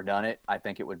have never done it. I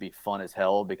think it would be fun as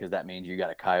hell because that means you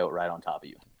got a coyote right on top of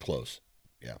you. Close.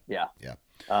 Yeah. Yeah. Yeah.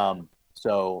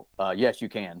 So yes, you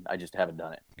can. I just haven't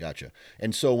done it. Gotcha.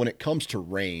 And so when it comes to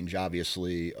range,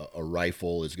 obviously a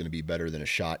rifle is going to be better than a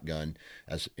shotgun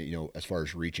as far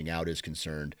as reaching out is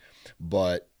concerned.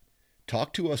 But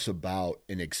talk to us about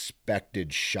an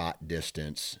expected shot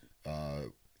distance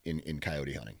in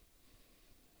coyote hunting.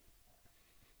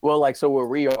 Well, so where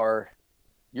we are,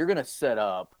 you're going to set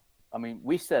up. I mean,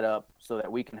 we set up so that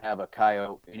we can have a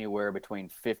coyote anywhere between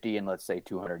 50 and let's say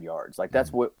 200 yards. Like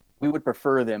that's what we would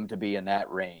prefer them to be, in that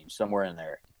range, somewhere in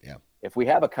there. Yeah. If we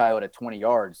have a coyote at 20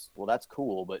 yards, well, that's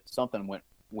cool, but something went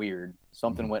weird.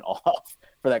 Something went off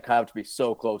for that coyote to be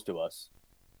so close to us.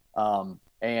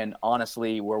 And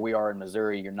honestly, where we are in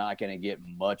Missouri, you're not going to get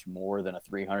much more than a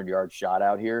 300-yard shot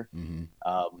out here,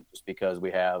 just because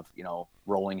we have,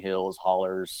 rolling hills,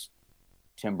 hollers,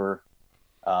 timber.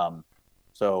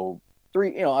 So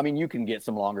you can get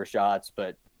some longer shots,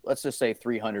 but let's just say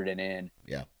 300 and in.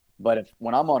 Yeah. But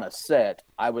when I'm on a set,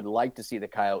 I would like to see the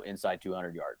coyote inside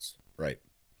 200 yards. Right.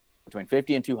 Between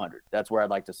 50 and 200. That's where I'd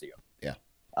like to see them. Yeah.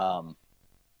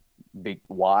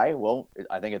 Why? Well,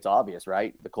 I think it's obvious,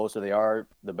 right? The closer they are,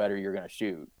 the better you're going to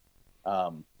shoot.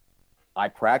 I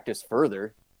practice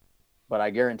further, but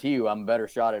I guarantee you I'm a better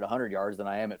shot at 100 yards than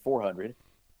I am at 400,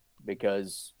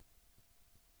 because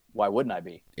why wouldn't I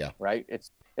be? Yeah. Right?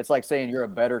 It's like saying you're a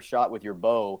better shot with your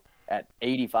bow at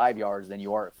 85 yards than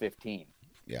you are at 15.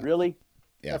 Yeah. Really?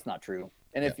 Yeah. That's not true.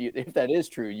 And if that is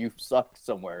true, you've sucked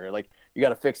somewhere. Like, you got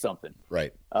to fix something.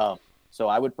 Right. So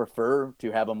I would prefer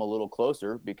to have them a little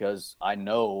closer, because I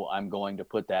know I'm going to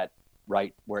put that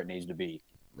right where it needs to be.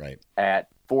 Right. At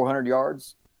 400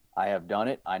 yards, I have done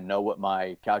it. I know what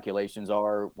my calculations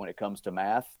are when it comes to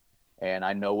math, and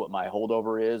I know what my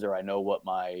holdover is, or I know what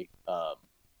my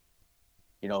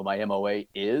my MOA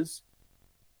is,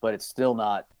 but it's still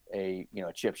not a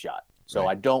chip shot. So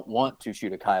I don't want to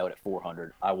shoot a coyote at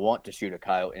 400. I want to shoot a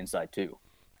coyote inside 2.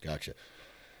 Gotcha.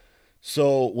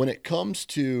 So when it comes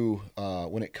to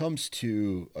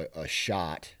a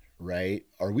shot, right?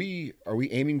 Are we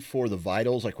aiming for the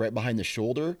vitals, like right behind the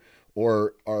shoulder,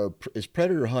 or is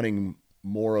predator hunting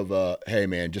more of a, hey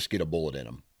man, just get a bullet in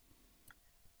them?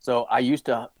 So I used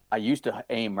to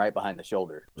aim right behind the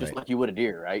shoulder, just like you would a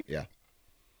deer, right? Yeah.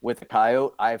 With a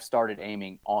coyote, I've started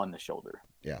aiming on the shoulder.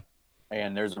 Yeah.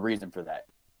 And there's a reason for that.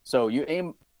 So you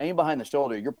aim behind the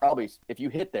shoulder, you're probably, if you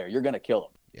hit there, you're going to kill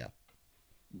them. Yeah.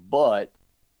 But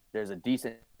there's a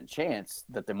decent chance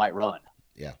that they might run.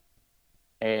 Yeah.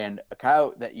 And a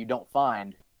coyote that you don't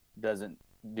find doesn't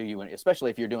do you any,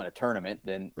 especially if you're doing a tournament,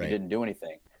 then you didn't do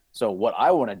anything. So what I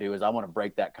want to do is I want to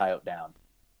break that coyote down.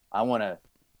 I want to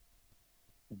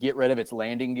get rid of its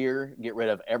landing gear, get rid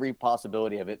of every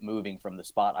possibility of it moving from the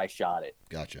spot I shot it.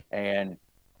 Gotcha. And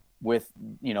with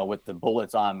the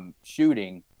bullets I'm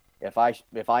shooting, if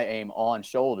I aim on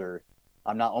shoulder,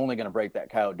 I'm not only going to break that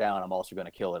coyote down, I'm also going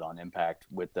to kill it on impact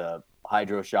with the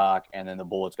hydro shock, and then the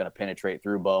bullet's going to penetrate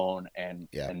through bone and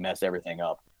mess everything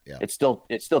up. Yeah. It still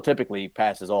typically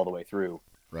passes all the way through.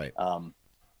 Right.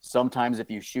 Sometimes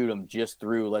if you shoot them just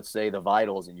through, let's say, the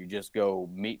vitals, and you just go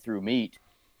meat through meat,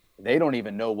 they don't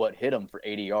even know what hit them for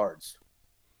 80 yards.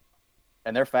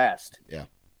 And they're fast. Yeah.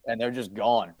 And they're just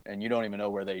gone, and you don't even know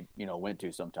where they, went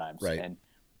to sometimes. Right. And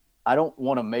I don't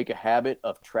want to make a habit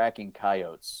of tracking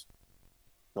coyotes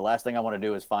the last thing I want to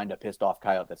do is find a pissed off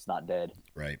coyote that's not dead.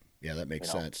 Right. Yeah, that makes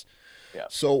You know? sense. Yeah.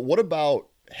 So, what about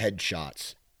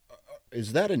headshots?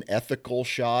 Is that an ethical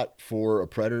shot for a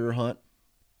predator hunt?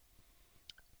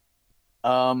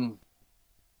 Um,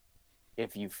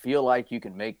 if you feel like you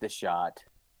can make the shot,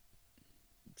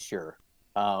 sure.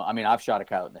 I mean, I've shot a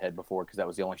coyote in the head before because that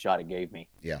was the only shot it gave me.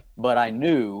 Yeah. But I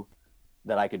knew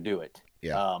that I could do it.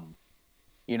 Yeah.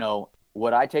 You know,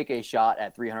 would I take a shot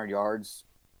at 300 yards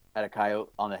at a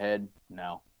coyote on the head?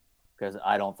 No, because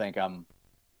I don't think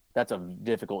that's a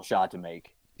difficult shot to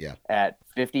make. Yeah. At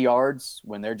 50 yards,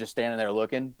 when they're just standing there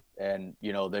looking and,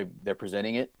 you know, they're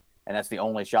presenting it and that's the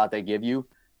only shot they give you.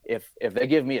 If they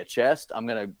give me a chest, I'm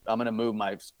gonna move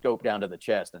my scope down to the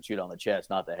chest and shoot on the chest,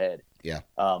 not the head. Yeah.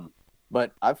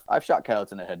 But I've shot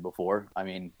coyotes in the head before. I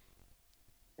mean,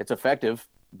 it's effective,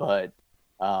 but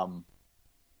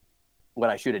would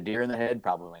I shoot a deer in the head?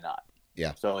 Probably not.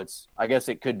 Yeah. So I guess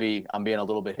it could be I'm being a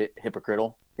little bit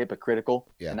hypocritical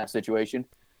Yeah. in that situation.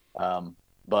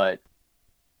 But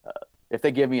if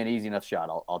they give me an easy enough shot,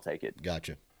 I'll take it.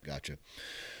 Gotcha.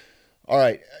 All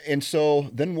right. And so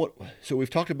then what? So we've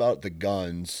talked about the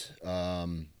guns.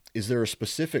 Is there a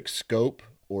specific scope,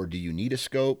 or do you need a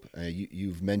scope?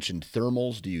 You've mentioned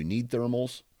thermals. Do you need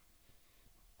thermals?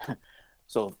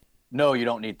 So no, you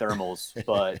don't need thermals,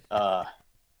 but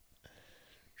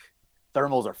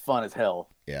thermals are fun as hell.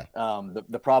 Yeah.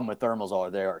 The problem with thermals are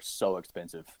they are so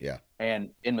expensive. Yeah.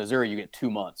 And in Missouri, you get 2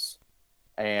 months,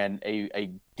 and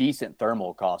a decent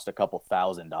thermal costs a couple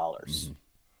 $1,000s.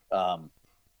 Mm-hmm.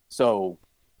 So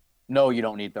no, you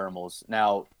don't need thermals.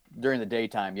 Now during the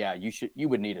daytime, yeah, you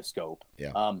would need a scope.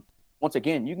 Yeah. Once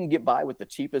again, you can get by with the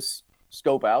cheapest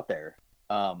scope out there.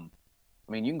 I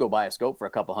mean, you can go buy a scope for a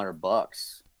couple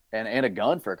 $100 and a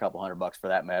gun for a couple $100 for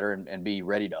that matter, and be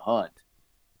ready to hunt.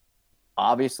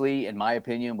 Obviously, in my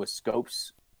opinion, with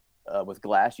scopes, with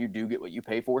glass, you do get what you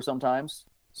pay for sometimes.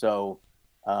 So,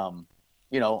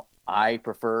 you know, I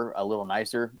prefer a little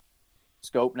nicer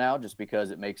scope now just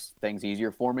because it makes things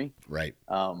easier for me. Right.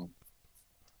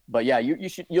 But yeah,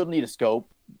 you'll need a scope,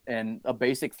 and a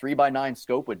basic 3x9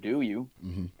 scope would do you.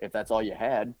 Mm-hmm. If that's all you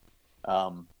had.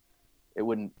 It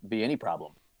wouldn't be any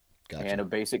problem. Gotcha. And a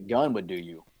basic gun would do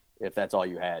you if that's all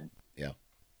you had. Yeah.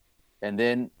 And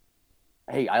then,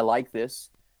 hey, I like this.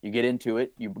 You get into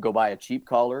it. You go buy a cheap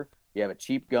collar. You have a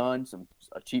cheap gun,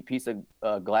 a cheap piece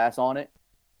of glass on it.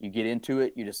 You get into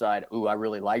it. You decide, ooh, I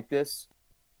really like this.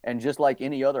 And just like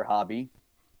any other hobby,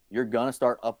 you're gonna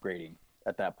start upgrading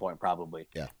at that point, probably.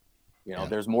 Yeah. You know,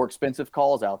 there's more expensive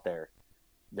calls out there.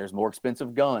 There's more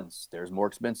expensive guns. There's more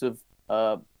expensive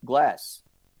glass.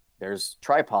 There's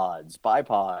tripods,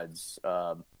 bipods,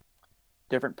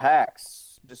 different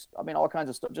packs. Just, I mean, all kinds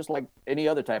of stuff. Just like any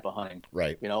other type of hunting.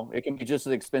 Right. You know, it can be just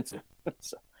as expensive.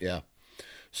 So. Yeah.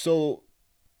 So,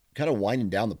 kind of winding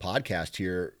down the podcast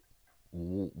here.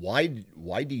 Why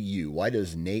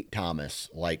does Nate Thomas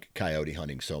like coyote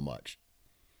hunting so much?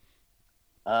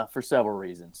 For several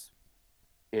reasons.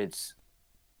 It's,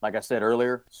 like I said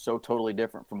earlier, so totally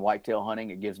different from whitetail hunting.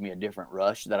 It gives me a different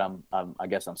rush that I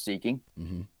guess I'm seeking.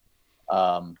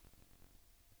 Mm-hmm.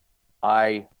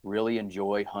 I really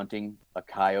enjoy hunting a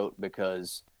coyote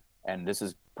because, and this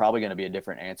is probably going to be a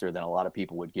different answer than a lot of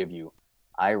people would give you,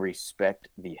 I respect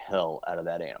the hell out of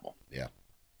that animal. Yeah.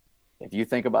 If you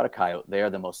think about a coyote, they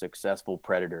are the most successful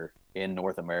predator in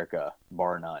North America,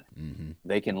 bar none. Mm-hmm.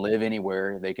 They can live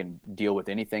anywhere. They can deal with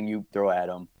anything you throw at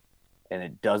them. And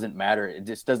it doesn't matter. It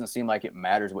just doesn't seem like it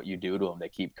matters what you do to them. They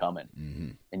keep coming. Mm-hmm.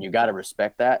 And you got to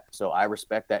respect that. So I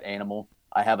respect that animal.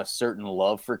 I have a certain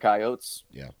love for coyotes.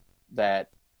 Yeah. That,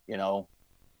 you know,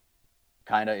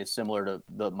 kind of is similar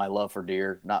to my love for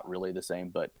deer. Not really the same,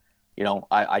 but, you know,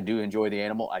 I do enjoy the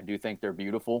animal. I do think they're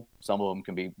beautiful. Some of them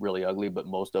can be really ugly, but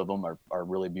most of them are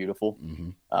really beautiful.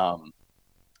 Mm-hmm.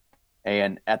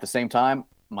 And at the same time,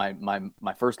 my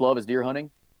first love is deer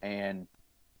hunting. And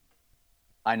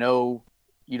I know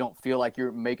you don't feel like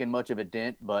you're making much of a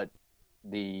dent, but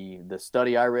the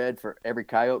study I read, for every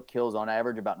coyote kills on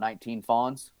average about 19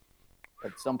 fawns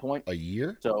at some point a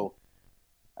year. So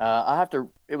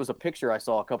it was a picture I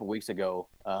saw a couple weeks ago.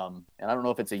 And I don't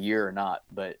know if it's a year or not,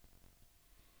 but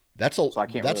that's a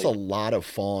lot of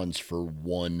fawns for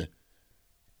one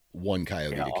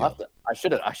coyote to kill. I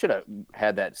should have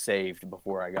had that saved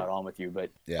before I got on with you,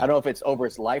 but yeah. I don't know if it's over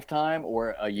its lifetime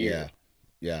or a year.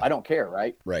 Yeah. I don't care.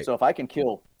 Right. So if I can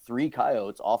kill 3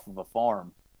 coyotes off of a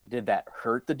farm, did that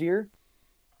hurt the deer?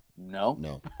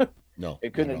 No. No.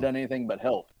 It couldn't have done anything but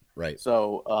help. Right.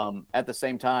 So at the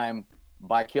same time,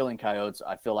 by killing coyotes,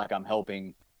 I feel like I'm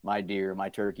helping my deer, my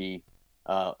turkey,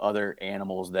 other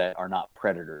animals that are not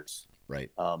predators. Right.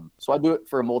 So I do it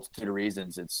for a multitude of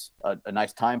reasons. It's a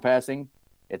nice time passing.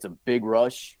 It's a big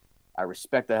rush. I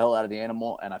respect the hell out of the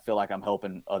animal, and I feel like I'm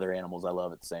helping other animals I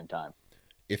love at the same time.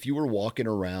 If you were walking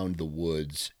around the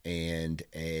woods and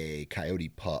a coyote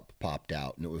pup popped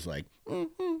out and it was like,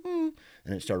 and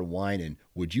it started whining,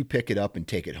 would you pick it up and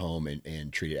take it home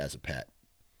and treat it as a pet?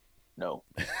 No,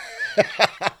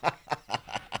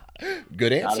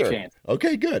 Good not a answer. chance.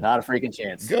 Okay, good. Not a freaking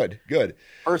chance. Good, good.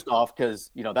 First off, because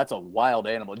that's a wild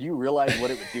animal. Do you realize what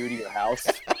it would do to your house?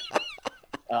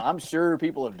 I'm sure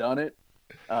people have done it.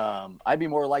 I'd be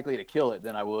more likely to kill it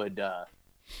than I would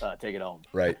take it home.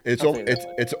 Right. It's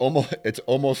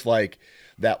almost like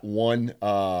that one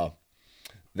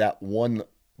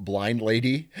blind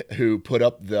lady who put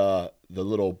up the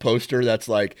little poster that's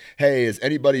like, "Hey, is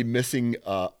anybody missing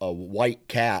a white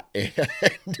cat?" And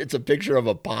it's a picture of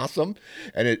a possum,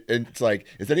 and it's like,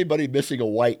 "Is anybody missing a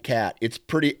white cat?" It's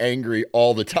pretty angry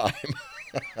all the time.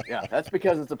 Yeah, that's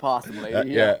because it's a possum,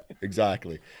 lady. Yeah,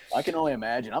 exactly. I can only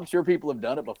imagine. I'm sure people have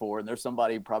done it before, and there's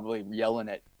somebody probably yelling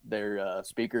at their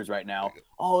speakers right now.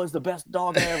 Oh, it's the best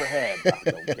dog I ever had.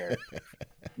 I don't care.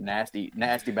 Nasty,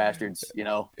 nasty bastards.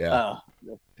 Yeah.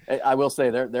 I will say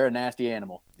they're a nasty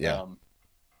animal. Yeah.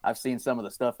 I've seen some of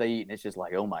the stuff they eat, and it's just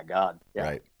like, oh my god. Yeah.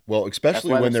 Right. Well,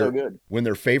 especially why when they're so good. when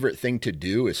their favorite thing to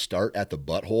do is start at the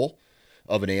butthole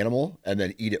of an animal and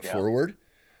then eat it forward.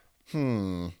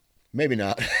 Maybe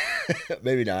not.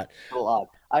 Maybe not. A little odd.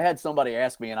 I had somebody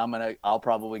ask me, and I'll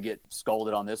probably get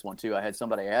scolded on this one too. I had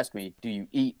somebody ask me, "Do you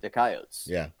eat the coyotes?"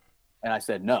 Yeah. And I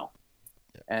said no.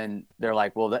 Yeah. And they're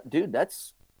like, "Well,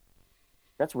 that's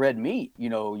red meat."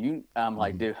 I'm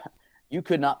like, dude, you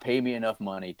could not pay me enough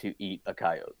money to eat a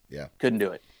coyote. Yeah. Couldn't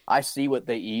do it. I see what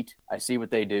they eat. I see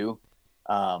what they do.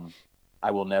 I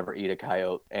will never eat a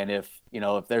coyote. And if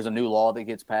there's a new law that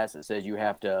gets passed that says you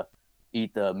have to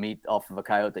eat the meat off of a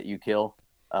coyote that you kill,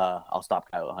 I'll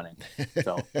stop coyote hunting.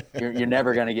 So you're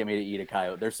never going to get me to eat a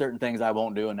coyote. There's certain things I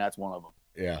won't do, and that's one of them.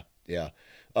 Yeah.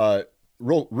 Yeah.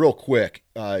 Real quick,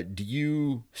 do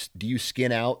you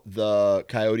skin out the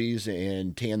coyotes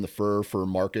and tan the fur for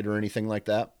market or anything like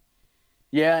that?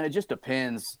 Yeah, and it just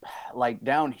depends. Like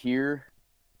down here,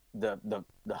 the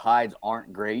hides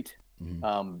aren't great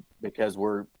because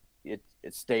it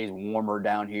stays warmer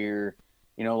down here.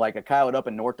 Like a coyote up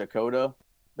in North Dakota,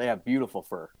 they have beautiful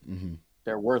fur. Mm-hmm.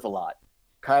 They're worth a lot.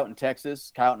 Coyote in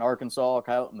Texas, coyote in Arkansas,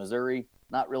 coyote in Missouri,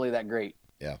 not really that great.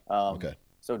 Yeah. Okay.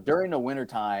 So during the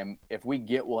wintertime, if we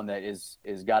get one that is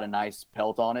got a nice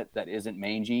pelt on it that isn't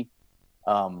mangy,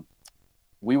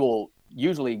 we will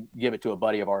usually give it to a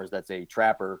buddy of ours that's a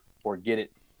trapper or get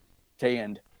it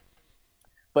tanned,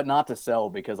 but not to sell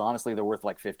because honestly they're worth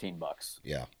like $15.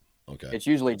 Yeah. Okay. It's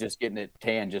usually just getting it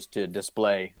tanned just to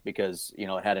display because it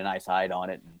had a nice hide on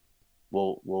it, and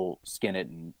we'll skin it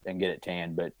and get it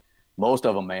tanned. But most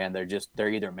of them, man, they're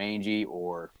either mangy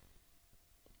or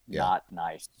not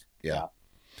nice. Yeah.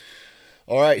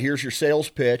 All right, here's your sales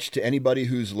pitch to anybody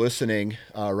who's listening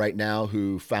right now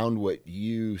who found what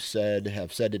you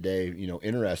have said today,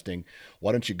 interesting.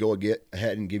 Why don't you go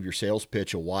ahead and give your sales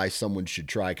pitch of why someone should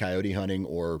try coyote hunting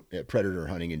or predator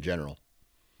hunting in general?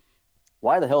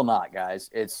 Why the hell not,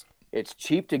 guys? It's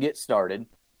cheap to get started.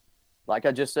 Like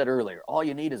I just said earlier, all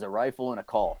you need is a rifle and a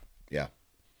call. Yeah.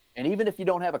 And even if you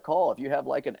don't have a call, if you have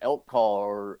like an elk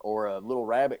call or a little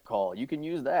rabbit call, you can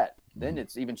use that. Then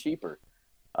it's even cheaper.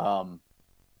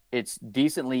 It's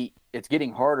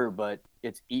getting harder, but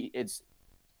it's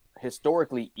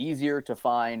historically easier to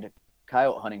find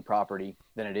coyote hunting property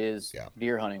than it is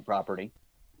deer hunting property.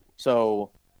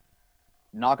 So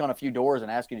knock on a few doors and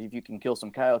ask if you can kill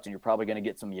some coyotes, and you're probably going to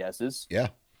get some yeses. Yeah.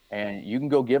 And you can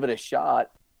go give it a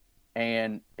shot,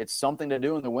 and it's something to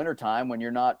do in the wintertime when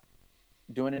you're not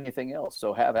doing anything else.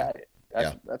 So have at it.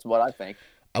 That's what I think.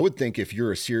 I would think if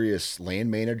you're a serious land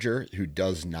manager who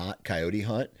does not coyote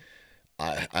hunt,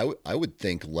 I would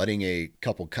think letting a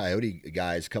couple coyote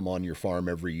guys come on your farm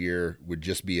every year would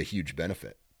just be a huge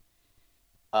benefit.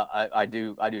 I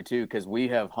do too, because we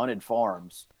have hunted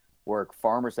farms where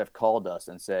farmers have called us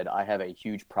and said, "I have a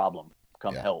huge problem.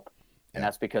 Come help." And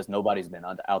that's because nobody's been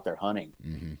out there hunting.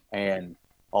 Mm-hmm. And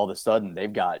all of a sudden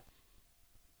they've got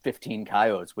 15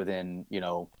 coyotes within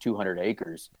 200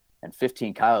 acres, and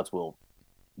 15 coyotes will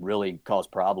really cause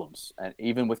problems, and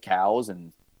even with cows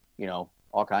and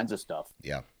all kinds of stuff.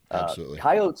 Yeah, absolutely.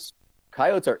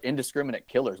 Coyotes are indiscriminate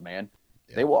killers, man.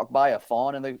 Yeah. They walk by a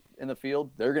fawn in the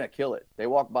field, they're gonna kill it. They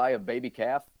walk by a baby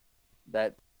calf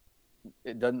that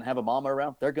it doesn't have a mama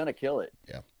around, they're gonna kill it.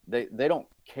 Yeah. They don't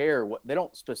care they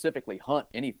don't specifically hunt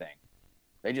anything.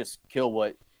 They just kill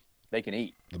what they can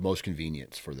eat. The most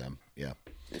convenience for them. Yeah.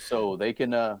 So they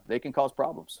can cause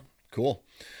problems. Cool.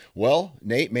 Well,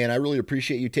 Nate, man, I really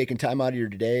appreciate you taking time out of your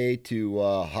day to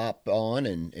hop on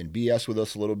and BS with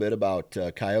us a little bit about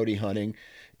coyote hunting.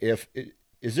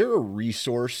 Is there a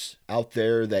resource out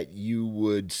there that you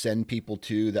would send people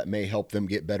to that may help them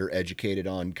get better educated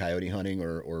on coyote hunting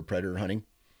or predator hunting?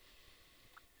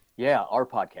 Yeah, our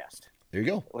podcast. There you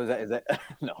go. Was that? Is that?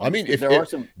 No. I mean, there are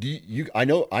some. Do you? I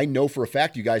know for a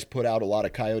fact you guys put out a lot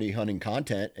of coyote hunting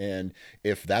content, and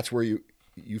if that's where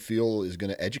you feel is going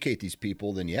to educate these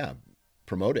people, then yeah,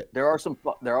 promote it. There are some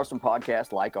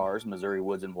podcasts like ours, Missouri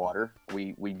Woods and Water.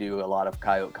 We do a lot of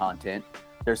coyote content.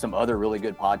 There's some other really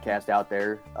good podcasts out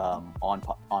there on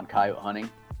coyote hunting.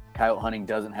 Coyote hunting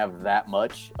doesn't have that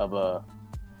much of a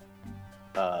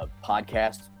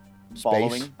podcast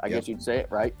following, I guess you'd say it,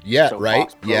 right? Yeah, so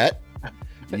right. Yet.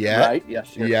 Right. Yeah,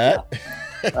 sure. Yeah.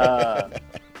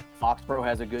 Fox Pro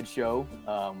has a good show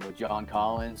with John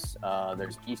Collins.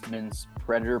 There's Eastman's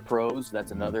Predator Pros.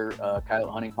 That's another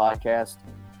coyote hunting podcast.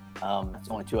 That's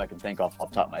the only two I can think off the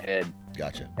top of my head.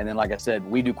 Gotcha. And then, like I said,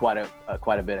 we do quite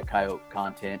a bit of coyote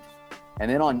content. And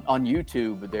then on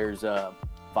YouTube, there's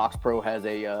Fox Pro has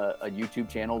a YouTube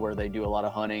channel where they do a lot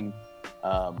of hunting.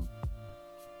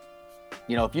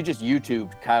 If you just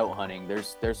YouTube coyote hunting,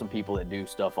 there's some people that do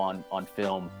stuff on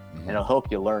film, and it'll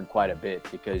help you learn quite a bit,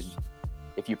 because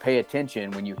if you pay attention,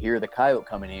 when you hear the coyote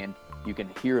coming in, you can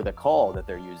hear the call that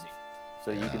they're using.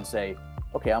 So you can say,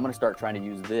 okay, I'm going to start trying to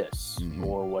use this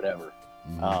or whatever.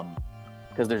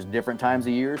 Because there's different times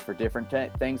of years for different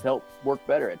things help work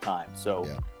better at times. So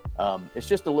it's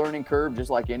just a learning curve, just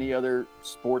like any other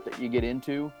sport that you get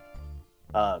into.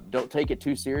 Don't take it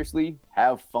too seriously.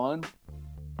 Have fun,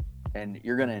 and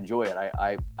you're going to enjoy it.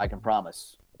 I can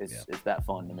promise. It's that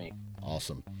fun to me.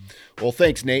 Awesome. Well,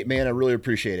 thanks, Nate, man. I really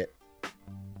appreciate it.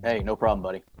 Hey, no problem,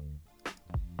 buddy.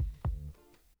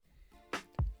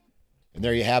 And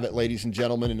there you have it, ladies and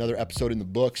gentlemen, another episode in the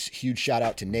books. Huge shout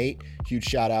out to Nate. Huge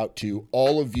shout out to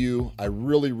all of you. I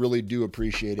really, really do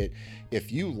appreciate it.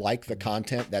 If you like the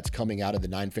content that's coming out of the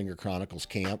Nine Finger Chronicles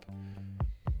camp,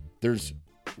 there's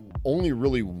only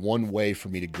really one way for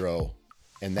me to grow,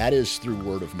 and that is through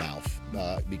word of mouth,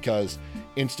 because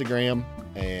Instagram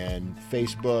and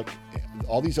Facebook,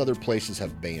 all these other places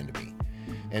have banned me.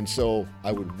 And so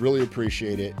I would really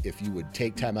appreciate it if you would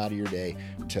take time out of your day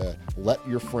to let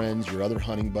your friends, your other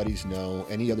hunting buddies know,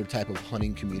 any other type of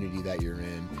hunting community that you're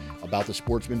in, about the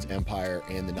Sportsman's Empire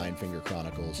and the Nine Finger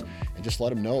Chronicles. And just let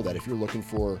them know that if you're looking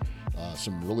for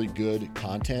some really good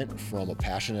content from a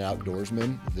passionate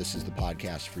outdoorsman, this is the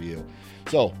podcast for you.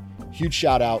 So huge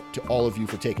shout out to all of you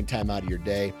for taking time out of your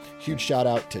day. Huge shout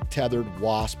out to Tethered,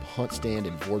 Wasp, Hunt Stand,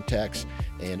 and Vortex,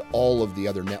 and all of the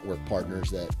other network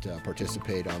partners that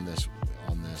participate on this.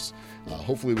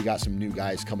 Hopefully we got some new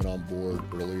guys coming on board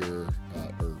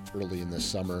early in this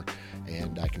summer,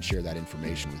 and I can share that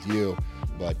information with you.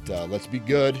 But let's be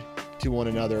good to one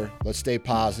another. Let's stay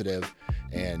positive.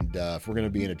 And if we're going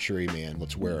to be in a tree, man,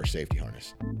 let's wear our safety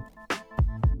harness.